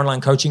my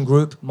online coaching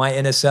group, my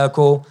inner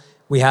circle.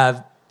 We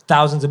have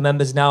thousands of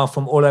members now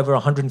from all over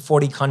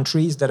 140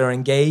 countries that are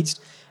engaged.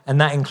 And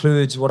that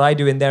includes what I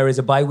do in there is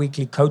a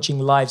bi-weekly coaching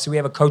live. So we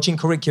have a coaching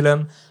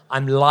curriculum.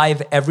 I'm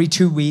live every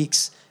 2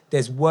 weeks.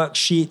 There's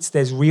worksheets,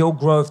 there's real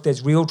growth,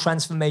 there's real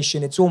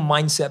transformation. It's all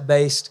mindset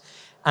based.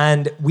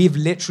 And we've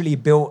literally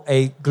built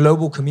a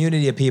global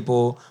community of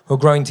people who are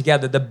growing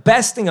together. The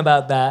best thing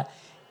about that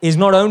is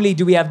not only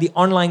do we have the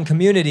online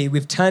community,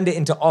 we've turned it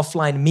into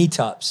offline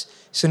meetups.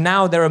 So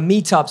now there are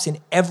meetups in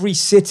every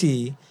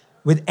city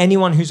with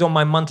anyone who's on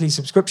my monthly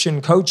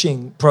subscription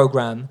coaching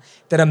program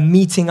that are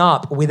meeting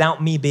up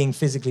without me being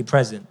physically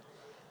present.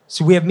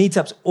 So we have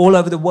meetups all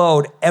over the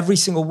world every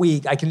single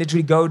week. I can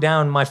literally go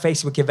down my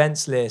Facebook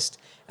events list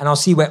and I'll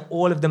see where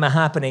all of them are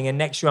happening. And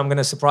next year I'm going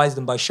to surprise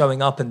them by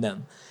showing up in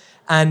them.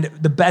 And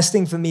the best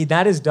thing for me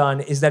that has done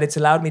is that it's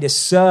allowed me to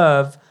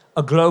serve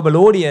a global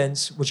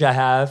audience, which I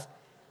have,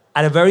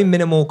 at a very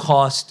minimal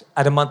cost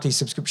at a monthly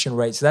subscription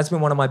rate. So that's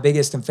been one of my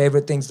biggest and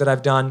favorite things that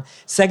I've done.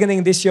 Second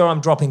thing, this year I'm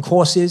dropping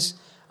courses.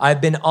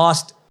 I've been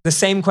asked the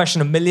same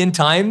question 1 million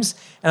times.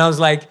 And I was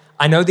like,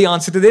 I know the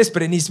answer to this,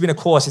 but it needs to be in a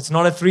course. It's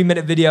not a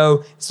 3-minute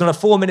video. It's not a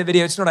 4-minute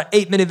video. It's not an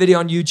 8-minute video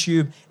on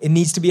YouTube. It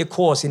needs to be a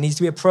course. It needs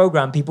to be a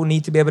program. People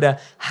need to be able to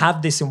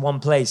have this in one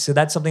place. So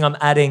that's something I'm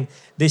adding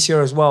this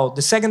year as well.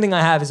 The second thing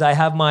I have is I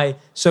have my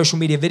social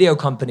media video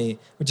company,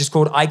 which is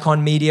called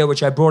Icon Media,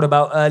 which I brought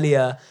about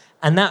earlier.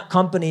 And that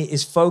company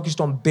is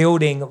focused on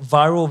building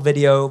viral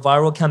video,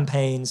 viral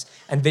campaigns,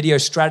 and video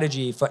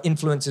strategy for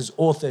influencers,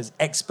 authors,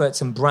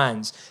 experts, and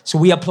brands. So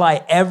we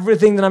apply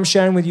everything that I'm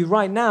sharing with you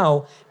right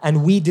now,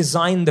 and we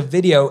design the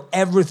video,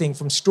 everything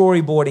from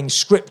storyboarding,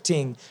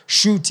 scripting,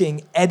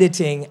 shooting,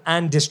 editing,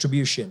 and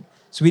distribution.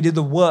 So we do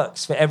the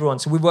works for everyone.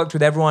 So we've worked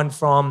with everyone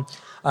from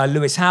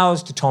Lewis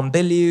Howes to Tom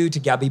Bilyeu to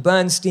Gabby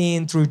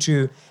Bernstein through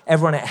to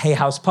everyone at Hay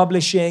House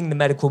Publishing, The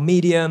Medical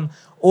Medium,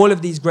 all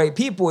of these great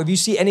people. If you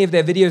see any of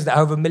their videos that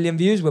have over 1 million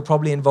views, we're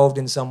probably involved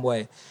in some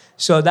way.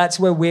 So that's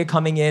where we're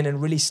coming in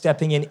and really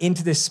stepping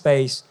into this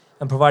space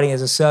and providing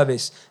as a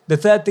service. The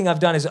third thing I've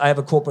done is I have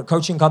a corporate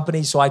coaching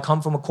company, so I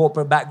come from a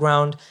corporate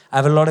background. I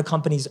have a lot of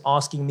companies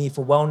asking me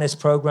for wellness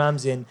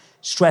programs in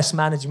stress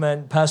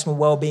management, personal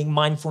well-being,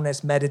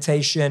 mindfulness,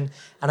 meditation,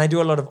 and I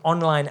do a lot of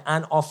online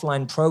and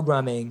offline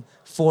programming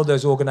for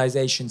those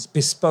organizations,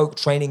 bespoke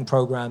training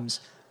programs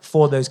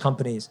for those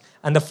companies.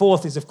 And the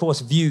fourth is, of course,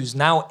 views.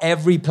 Now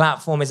every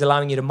platform is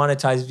allowing you to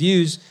monetize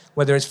views,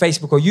 whether it's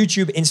Facebook or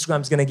YouTube.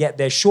 Instagram's going to get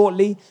there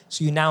shortly,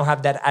 so you now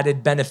have that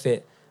added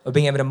benefit of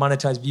being able to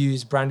monetize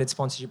views, branded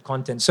sponsorship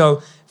content.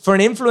 So for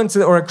an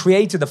influencer or a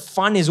creator, the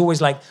fun is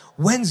always like,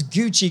 when's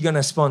Gucci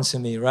gonna sponsor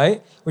me,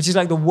 right? Which is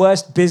like the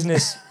worst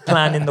business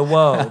plan in the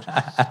world.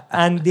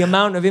 And the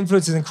amount of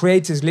influencers and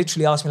creators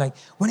literally ask me like,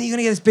 when are you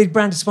gonna get this big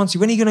brand to sponsor you?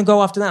 When are you gonna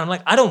go after that? I'm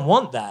like, I don't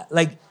want that.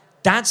 Like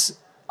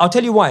I'll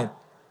tell you why.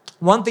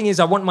 One thing is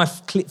I want my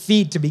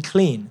feed to be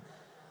clean.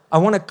 I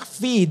want a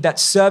feed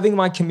that's serving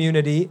my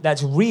community,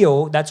 that's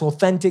real, that's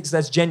authentic,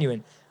 that's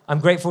genuine. I'm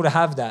grateful to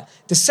have that.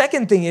 The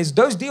second thing is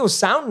those deals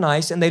sound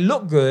nice and they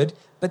look good,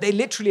 but they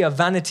literally are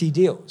vanity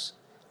deals,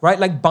 right?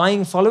 Like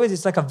buying followers,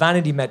 it's like a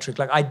vanity metric.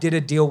 Like I did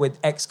a deal with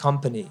X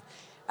company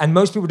and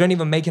most people don't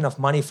even make enough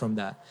money from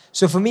that.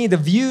 So for me, the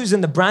views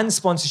and the brand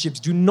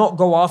sponsorships do not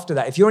go after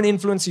that. If you're an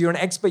influencer, you're an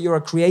expert, you're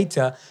a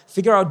creator,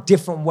 figure out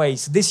different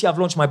ways. So this year I've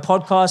launched my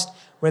podcast.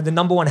 We're the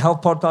 #1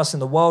 health podcast in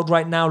the world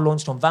right now,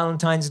 launched on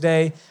Valentine's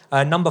Day,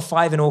 number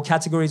 5 in all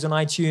categories on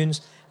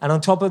iTunes. And on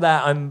top of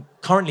that, I'm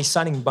currently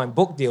signing my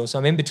book deal. So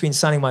I'm in between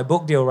signing my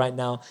book deal right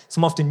now. So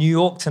I'm off to New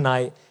York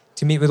tonight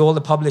to meet with all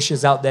the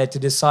publishers out there to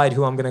decide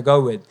who I'm going to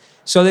go with.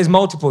 So there's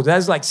multiple.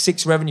 There's like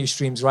 6 revenue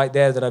streams right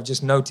there that I've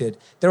just noted.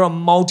 There are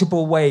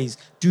multiple ways.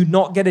 Do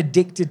not get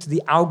addicted to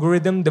the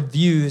algorithm, the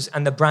views,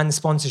 and the brand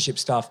sponsorship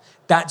stuff.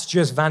 That's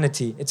just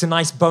vanity. It's a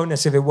nice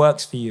bonus if it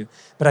works for you.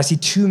 But I see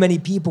too many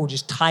people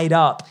just tied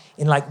up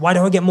in like, why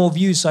don't I get more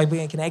views so I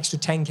make an extra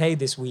 10K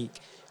this week?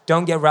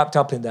 Don't get wrapped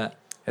up in that.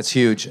 That's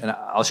huge. And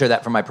I'll share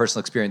that from my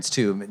personal experience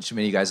too. Many of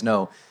you guys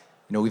know,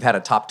 we've had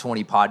a top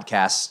 20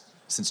 podcast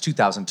since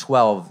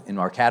 2012 in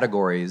our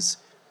categories.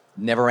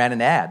 Never ran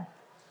an ad.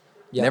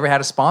 Yep. Never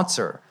had a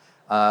sponsor.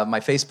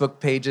 My Facebook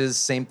pages,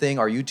 same thing.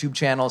 Our YouTube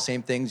channel,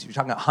 same things. You're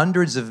talking about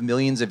hundreds of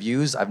millions of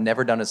views. I've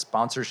never done a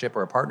sponsorship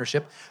or a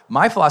partnership.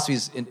 My philosophy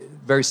is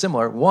very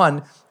similar.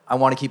 One, I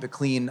want to keep it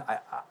clean.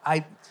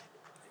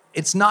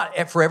 It's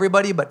not for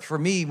everybody, but for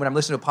me, when I'm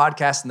listening to a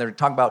podcast and they're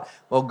talking about,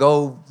 well,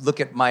 go look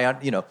at my,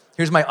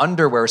 here's my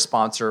underwear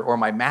sponsor or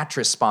my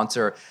mattress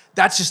sponsor.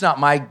 That's just not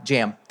my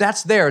jam.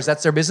 That's theirs.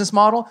 That's their business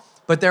model.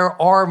 But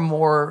there are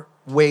more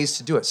ways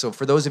to do it. So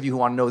for those of you who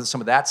want to know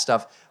some of that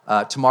stuff,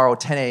 tomorrow,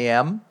 10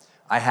 a.m.,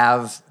 I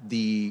have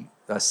the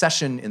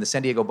session in the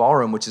San Diego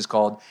Ballroom, which is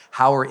called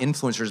How Are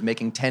Influencers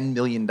Making $10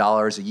 Million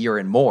a Year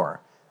and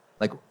More?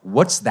 Like,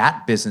 what's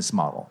that business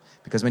model?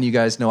 Because many of you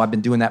guys know I've been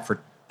doing that for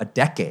a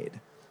decade.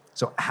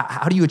 So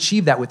how do you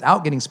achieve that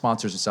without getting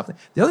sponsors and stuff?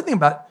 The other thing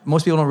about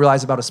most people don't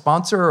realize about a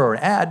sponsor or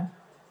an ad,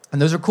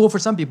 and those are cool for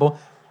some people,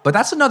 but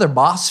that's another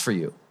boss for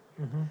you.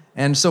 Mm-hmm.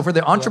 And so for the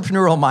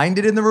entrepreneurial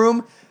minded in the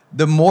room,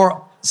 the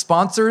more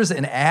sponsors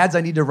and ads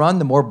I need to run,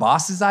 the more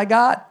bosses I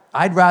got.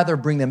 I'd rather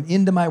bring them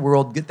into my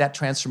world, get that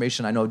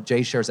transformation. I know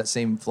Jay shares that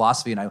same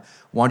philosophy, and I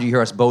wanted you to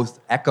hear us both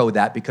echo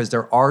that because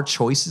there are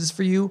choices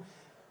for you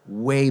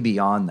way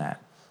beyond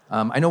that.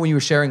 I know when you were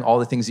sharing all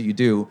the things that you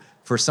do,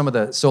 for some of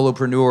the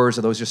solopreneurs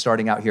or those just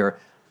starting out here,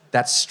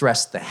 that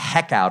stressed the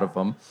heck out of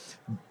them.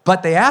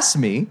 But they asked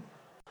me,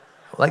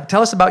 like,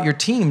 tell us about your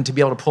team to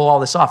be able to pull all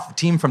this off.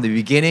 Team from the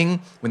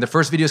beginning, when the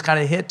first videos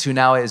kind of hit, to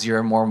now as you're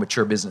a more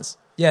mature business.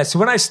 Yeah, so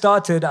when I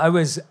started, I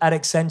was at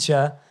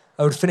Accenture.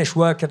 I would finish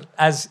work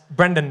as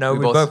Brendan knows,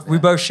 we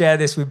both share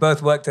this. We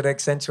both worked at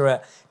Accenture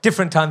at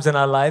different times in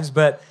our lives,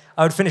 but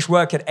I would finish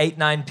work at 8,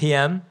 9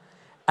 p.m.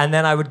 and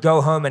then I would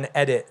go home and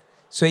edit.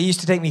 So it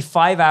used to take me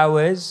 5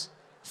 hours,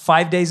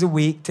 5 days a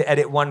week to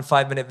edit one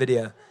 5-minute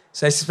video.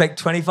 So I suspect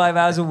 25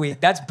 hours a week.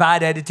 That's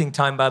bad editing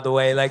time, by the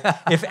way. Like,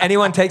 if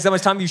anyone takes that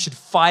much time, you should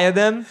fire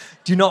them.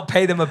 Do not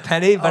pay them a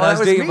penny. But I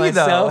was doing it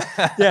myself.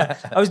 Yeah,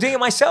 I was doing it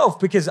myself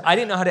because I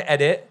didn't know how to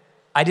edit.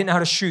 I didn't know how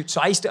to shoot.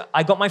 So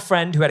I got my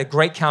friend who had a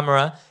great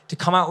camera to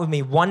come out with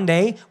me. One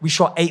day, we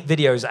shot 8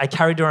 videos. I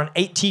carried around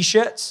 8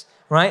 T-shirts,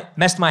 right?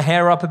 Messed my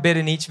hair up a bit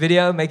in each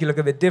video, make it look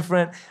a bit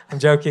different. I'm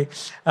joking.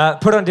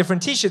 Put on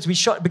different t-shirts. We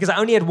shot, because I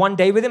only had one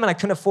day with him and I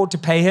couldn't afford to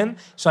pay him.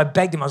 So I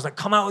begged him. I was like,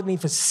 come out with me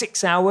for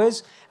 6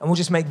 hours and we'll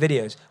just make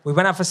videos. We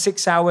went out for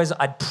 6 hours.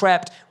 I'd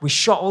prepped. We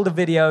shot all the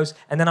videos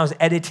and then I was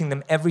editing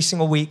them every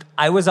single week.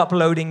 I was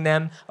uploading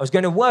them. I was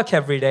going to work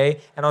every day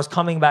and I was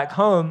coming back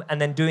home and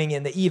then doing it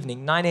in the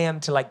evening, 9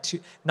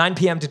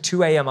 p.m. to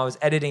 2 a.m. I was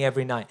editing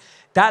every night.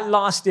 That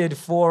lasted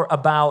for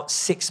about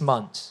 6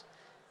 months.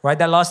 Right,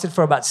 that lasted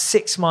for about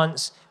 6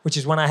 months, which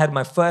is when I had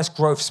my first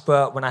growth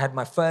spurt, when I had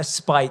my first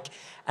spike.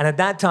 And at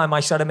that time,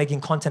 I started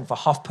making content for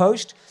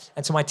HuffPost.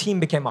 And so my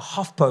team became a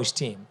HuffPost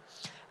team.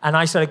 And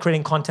I started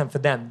creating content for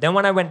them. Then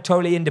when I went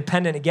totally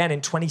independent again in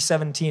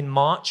 2017,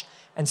 March,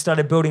 and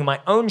started building my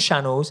own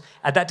channels,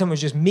 at that time it was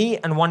just me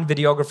and one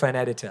videographer and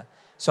editor.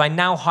 So I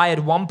now hired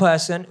one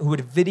person who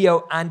would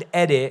video and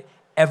edit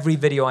every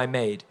video I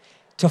made.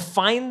 To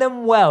find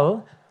them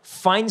well,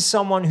 find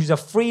someone who's a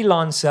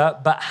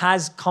freelancer but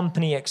has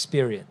company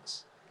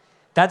experience.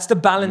 That's the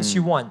balance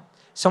you want.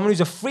 Someone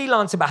who's a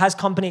freelancer but has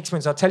company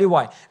experience. I'll tell you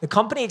why. The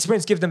company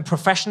experience gives them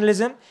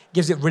professionalism,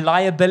 gives it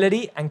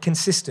reliability and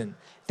consistent.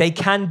 They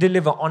can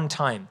deliver on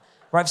time.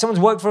 Right? If someone's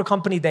worked for a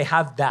company, they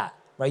have that.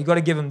 Right? You got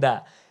to give them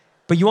that.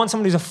 But you want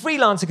someone who's a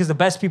freelancer because the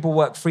best people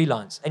work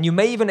freelance. And you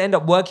may even end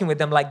up working with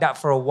them like that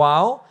for a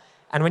while.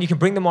 And when you can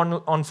bring them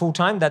on full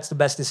time, that's the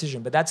best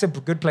decision. But that's a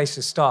good place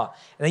to start.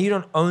 And then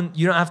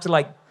you don't have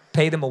to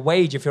pay them a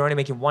wage if you're only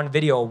making one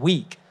video a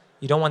week.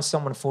 You don't want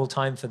someone full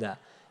time for that.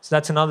 So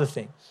that's another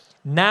thing.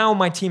 Now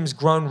my team's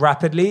grown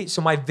rapidly.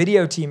 So my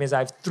video team I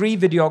have 3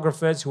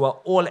 videographers who are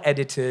all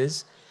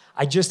editors.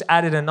 I just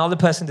added another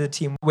person to the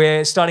team.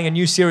 We're starting a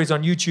new series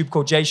on YouTube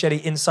called Jay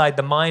Shetty Inside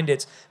the Mind.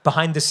 It's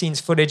behind the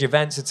scenes footage,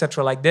 events,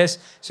 etc. like this.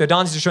 So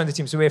Dance is showing the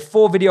team. So we have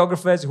 4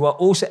 videographers who are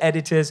also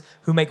editors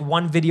who make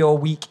 1 video a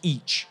week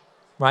each,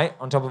 right?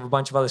 On top of a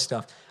bunch of other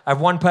stuff. I have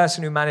 1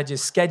 person who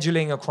manages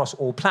scheduling across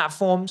all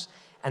platforms.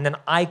 And then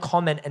I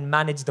comment and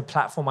manage the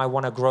platform I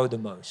want to grow the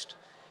most.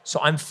 So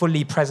I'm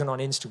fully present on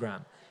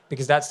Instagram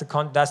because that's the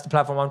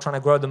platform I'm trying to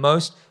grow the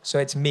most. So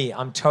it's me.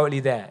 I'm totally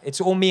there. It's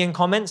all me in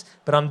comments,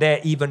 but I'm there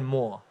even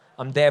more.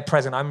 I'm there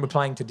present. I'm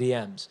replying to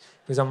DMs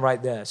because I'm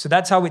right there. So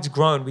that's how it's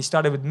grown. We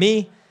started with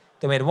me.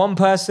 Then we had 1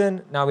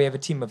 person. Now we have a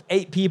team of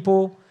 8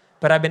 people.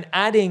 But I've been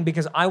adding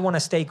because I want to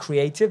stay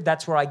creative.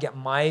 That's where I get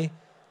my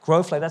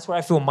growth. That's where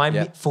I feel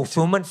my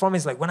fulfillment from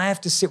is when I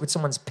have to sit with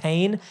someone's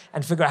pain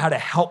and figure out how to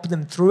help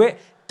them through it.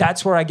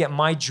 That's where I get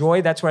my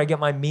joy. That's where I get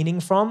my meaning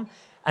from.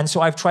 And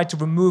so I've tried to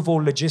remove all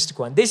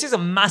logistical. And this is a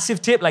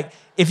massive tip.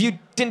 If you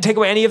didn't take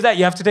away any of that,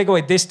 you have to take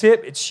away this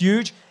tip. It's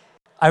huge.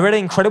 I read an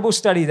incredible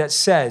study that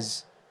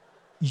says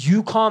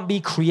you can't be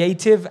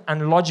creative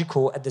and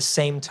logical at the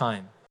same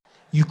time.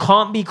 You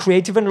can't be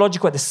creative and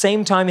logical at the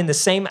same time in the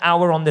same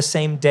hour on the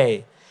same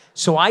day.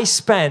 So I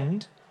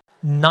spend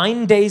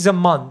 9 days a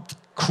month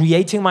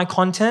creating my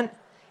content,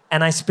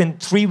 and I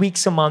spend 3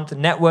 weeks a month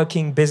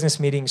networking, business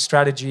meetings,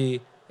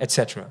 strategy,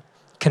 etc.,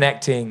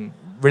 connecting,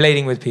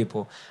 relating with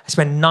people. I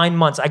spend 9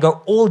 months. I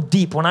go all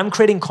deep. When I'm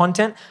creating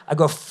content, I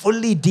go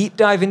fully deep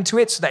dive into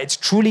it so that it's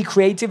truly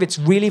creative. It's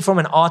really from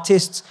an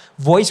artist's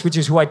voice, which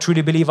is who I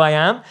truly believe I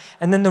am.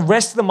 And then the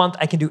rest of the month,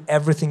 I can do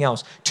everything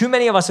else. Too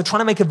many of us are trying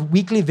to make a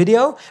weekly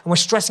video and we're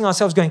stressing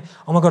ourselves going,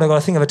 oh my God, I got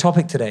to think of a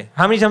topic today.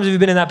 How many times have you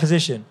been in that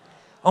position?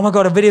 Oh my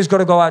God, a video's got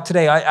to go out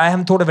today. I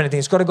haven't thought of anything.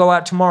 It's got to go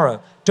out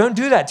tomorrow. Don't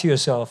do that to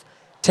yourself.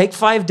 Take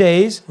 5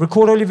 days,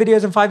 record all your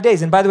videos in 5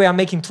 days. And by the way, I'm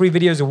making 3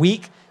 videos a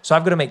week, so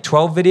I've got to make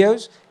 12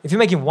 videos. If you're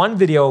making 1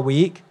 video a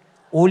week,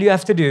 all you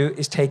have to do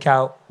is take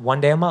out 1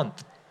 day a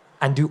month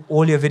and do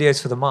all your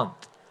videos for the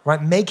month,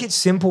 right? Make it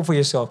simple for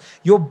yourself.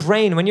 Your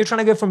brain, when you're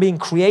trying to go from being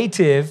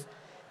creative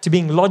to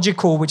being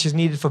logical, which is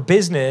needed for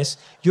business,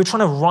 you're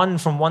trying to run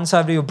from one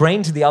side of your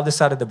brain to the other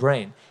side of the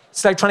brain.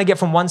 It's like trying to get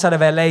from one side of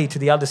LA to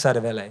the other side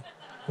of LA,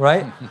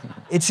 right?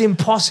 It's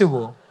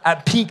impossible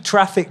at peak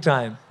traffic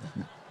time.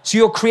 So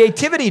your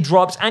creativity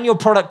drops and your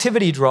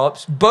productivity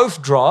drops,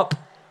 both drop,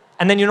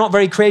 and then you're not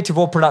very creative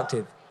or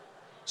productive.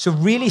 So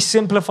really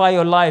simplify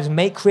your lives,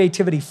 make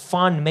creativity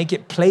fun, make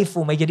it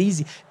playful, make it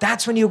easy.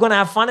 That's when you're gonna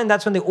have fun and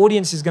that's when the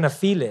audience is gonna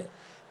feel it.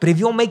 But if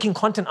you're making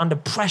content under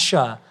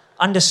pressure,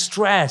 under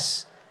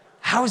stress,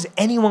 how is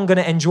anyone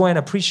gonna enjoy and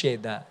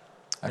appreciate that?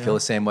 I feel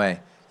the same way.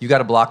 You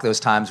gotta block those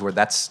times where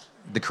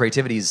the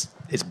creativity is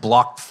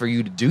blocked for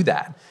you to do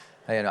that.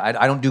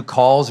 I don't do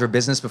calls or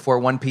business before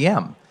 1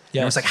 p.m.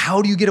 Yes. And it's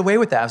how do you get away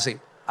with that?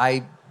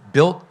 I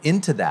built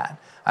into that.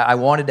 I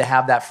wanted to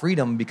have that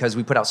freedom because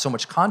we put out so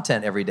much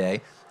content every day.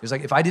 It was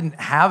if I didn't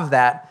have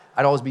that,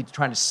 I'd always be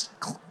trying to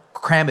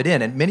cram it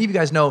in. And many of you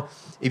guys know,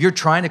 if you're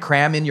trying to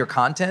cram in your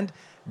content,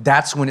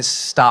 that's when it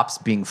stops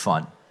being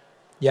fun.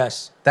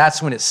 Yes.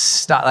 That's when it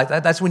stops.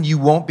 That's when you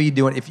won't be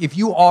doing it. If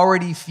you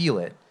already feel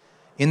it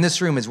in this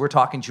room as we're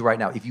talking to you right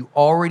now, if you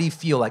already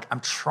feel like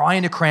I'm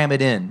trying to cram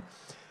it in,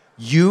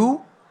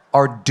 you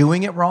are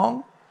doing it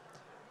wrong.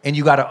 And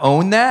you got to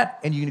own that,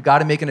 and you got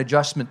to make an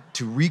adjustment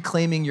to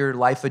reclaiming your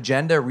life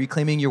agenda,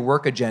 reclaiming your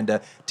work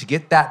agenda, to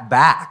get that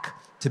back,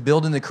 to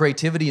build in the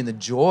creativity and the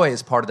joy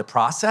as part of the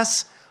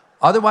process,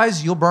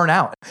 Otherwise, you'll burn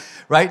out,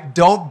 right?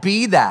 Don't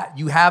be that.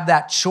 You have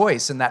that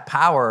choice, and that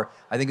power,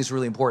 I think, is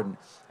really important.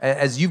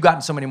 As you've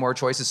gotten so many more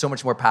choices, so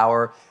much more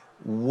power,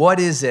 what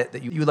is it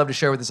that you would love to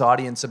share with this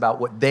audience about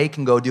what they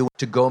can go do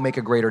to go make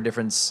a greater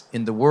difference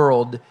in the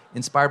world,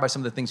 inspired by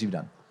some of the things you've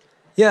done?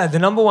 Yeah, the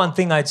number one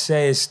thing I'd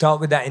say is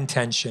start with that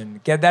intention.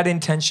 Get that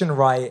intention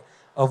right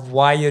of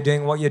why you're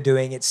doing what you're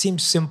doing. It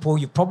seems simple.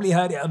 You've probably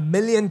heard it a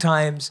million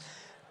times,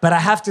 but I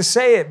have to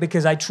say it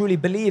because I truly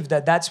believe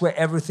that that's where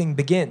everything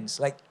begins.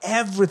 Like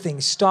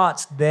everything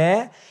starts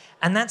there,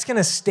 and that's going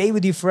to stay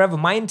with you forever.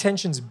 My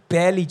intentions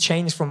barely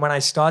changed from when I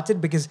started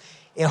because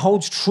it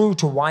holds true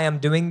to why I'm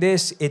doing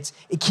this. It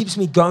keeps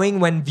me going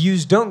when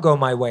views don't go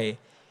my way.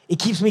 It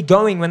keeps me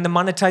going when the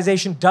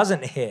monetization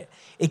doesn't hit.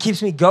 It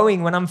keeps me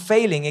going when I'm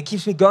failing. It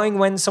keeps me going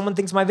when someone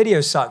thinks my video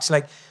sucks.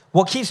 Like,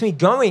 what keeps me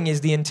going is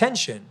the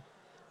intention,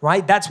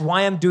 right? That's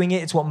why I'm doing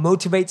it. It's what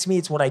motivates me.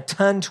 It's what I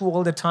turn to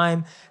all the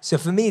time. So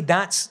for me,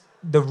 that's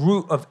the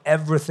root of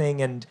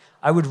everything. And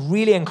I would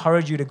really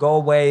encourage you to go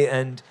away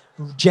and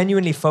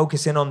genuinely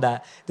focus in on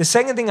that. The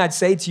second thing I'd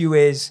say to you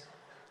is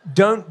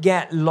don't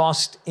get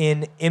lost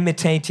in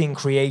imitating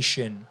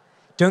creation.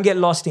 Don't get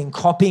lost in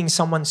copying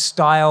someone's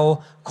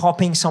style,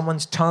 copying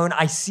someone's tone.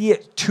 I see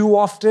it too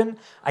often.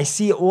 I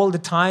see it all the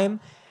time.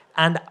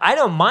 And I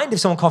don't mind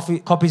if someone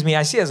copies me.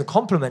 I see it as a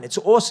compliment. It's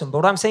awesome. But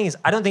what I'm saying is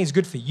I don't think it's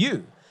good for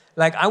you.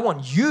 Like, I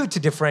want you to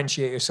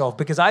differentiate yourself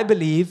because I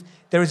believe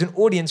there is an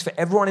audience for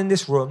everyone in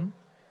this room.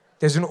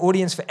 There's an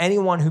audience for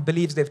anyone who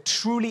believes they've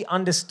truly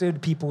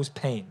understood people's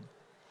pain.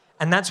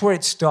 And that's where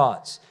it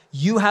starts.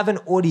 You have an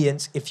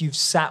audience if you've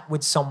sat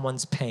with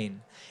someone's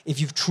pain. If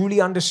you've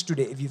truly understood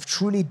it, if you've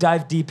truly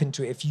dived deep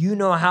into it, if you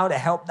know how to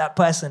help that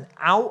person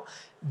out,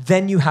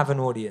 then you have an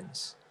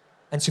audience.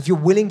 And so if you're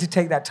willing to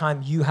take that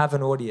time, you have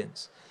an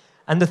audience.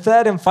 And the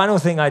third and final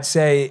thing I'd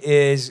say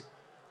is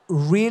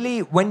really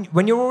when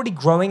you're already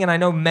growing, and I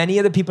know many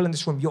of the people in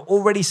this room, you're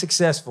already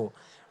successful,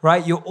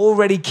 right? You're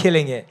already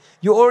killing it.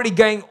 You're already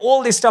going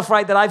all this stuff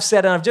right that I've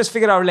said and I've just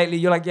figured out lately.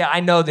 You're like, yeah, I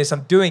know this.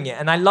 I'm doing it.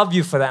 And I love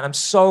you for that. And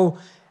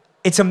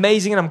it's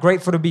amazing and I'm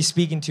grateful to be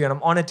speaking to you and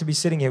I'm honored to be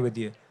sitting here with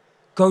you.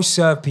 Go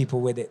serve people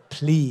with it,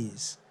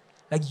 please.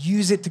 Like,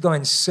 use it to go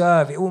and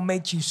serve. It will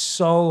make you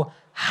so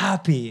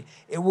happy.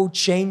 It will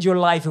change your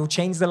life. It will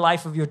change the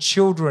life of your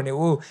children. It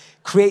will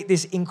create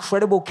this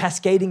incredible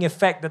cascading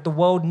effect that the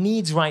world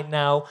needs right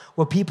now,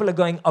 where people are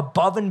going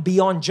above and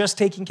beyond just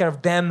taking care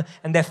of them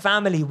and their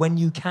family when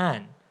you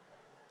can,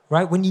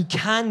 right? When you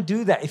can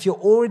do that. If you're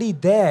already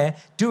there,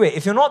 do it.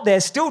 If you're not there,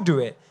 still do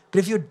it. But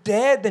if you're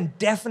there, then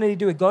definitely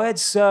do it. Go ahead,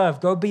 serve.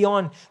 Go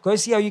beyond. Go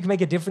see how you can make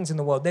a difference in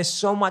the world. There's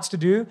so much to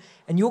do,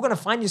 and you're going to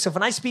find yourself.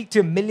 And I speak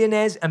to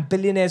millionaires and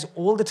billionaires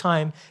all the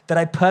time that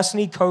I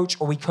personally coach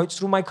or we coach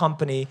through my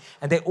company,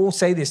 and they all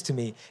say this to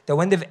me, that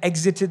when they've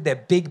exited their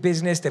big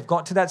business, they've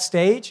got to that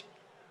stage,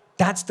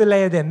 that's the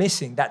layer they're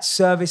missing, that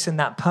service and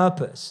that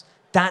purpose.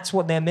 That's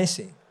what they're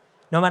missing.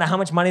 No matter how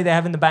much money they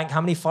have in the bank,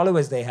 how many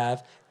followers they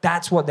have,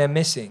 that's what they're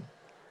missing.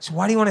 So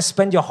why do you want to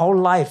spend your whole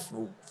life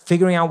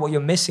figuring out what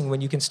you're missing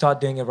when you can start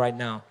doing it right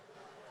now?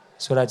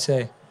 That's what I'd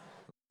say.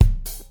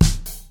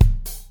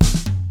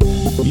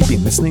 You've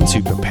been listening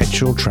to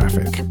Perpetual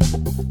Traffic.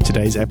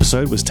 Today's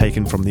episode was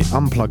taken from the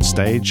Unplugged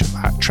stage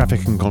at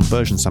Traffic and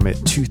Conversion Summit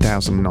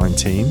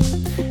 2019.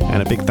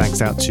 And a big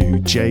thanks out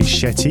to Jay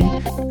Shetty,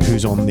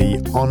 who's on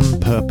the On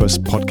Purpose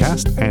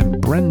podcast,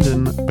 and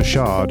Brendan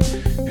Burchard,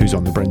 who's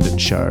on The Brendan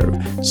Show.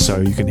 So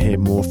you can hear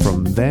more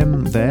from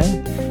them there.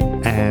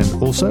 And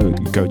also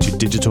go to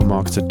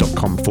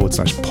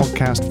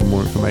digitalmarketer.com/podcast for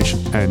more information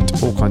and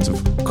all kinds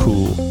of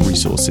cool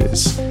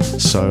resources.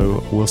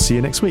 So we'll see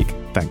you next week.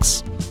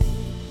 Thanks.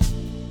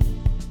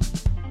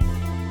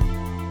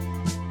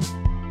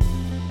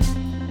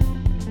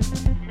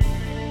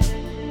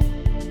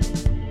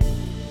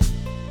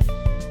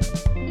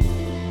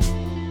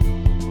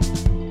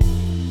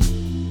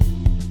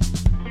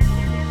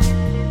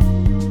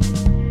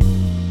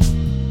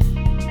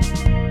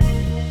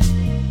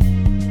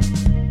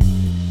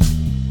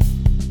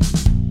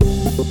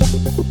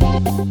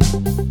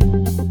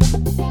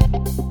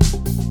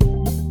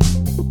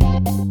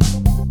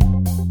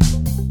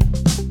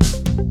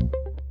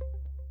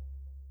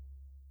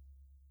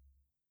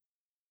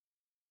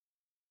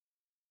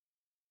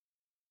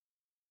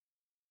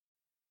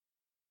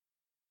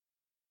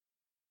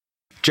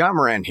 John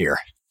Moran here.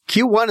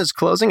 Q1 is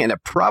closing and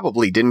it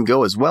probably didn't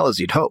go as well as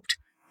you'd hoped.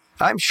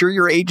 I'm sure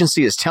your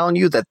agency is telling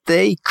you that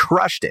they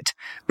crushed it,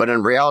 but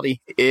in reality,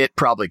 it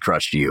probably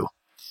crushed you.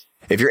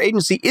 If your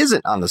agency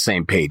isn't on the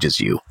same page as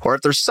you, or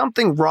if there's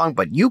something wrong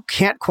but you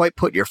can't quite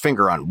put your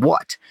finger on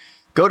what,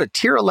 go to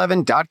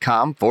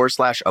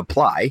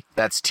tier11.com/apply.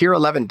 That's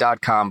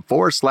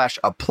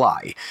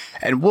tier11.com/apply.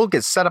 And we'll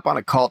get set up on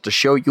a call to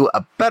show you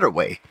a better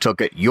way to look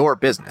at your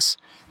business,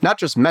 not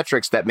just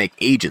metrics that make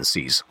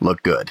agencies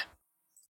look good.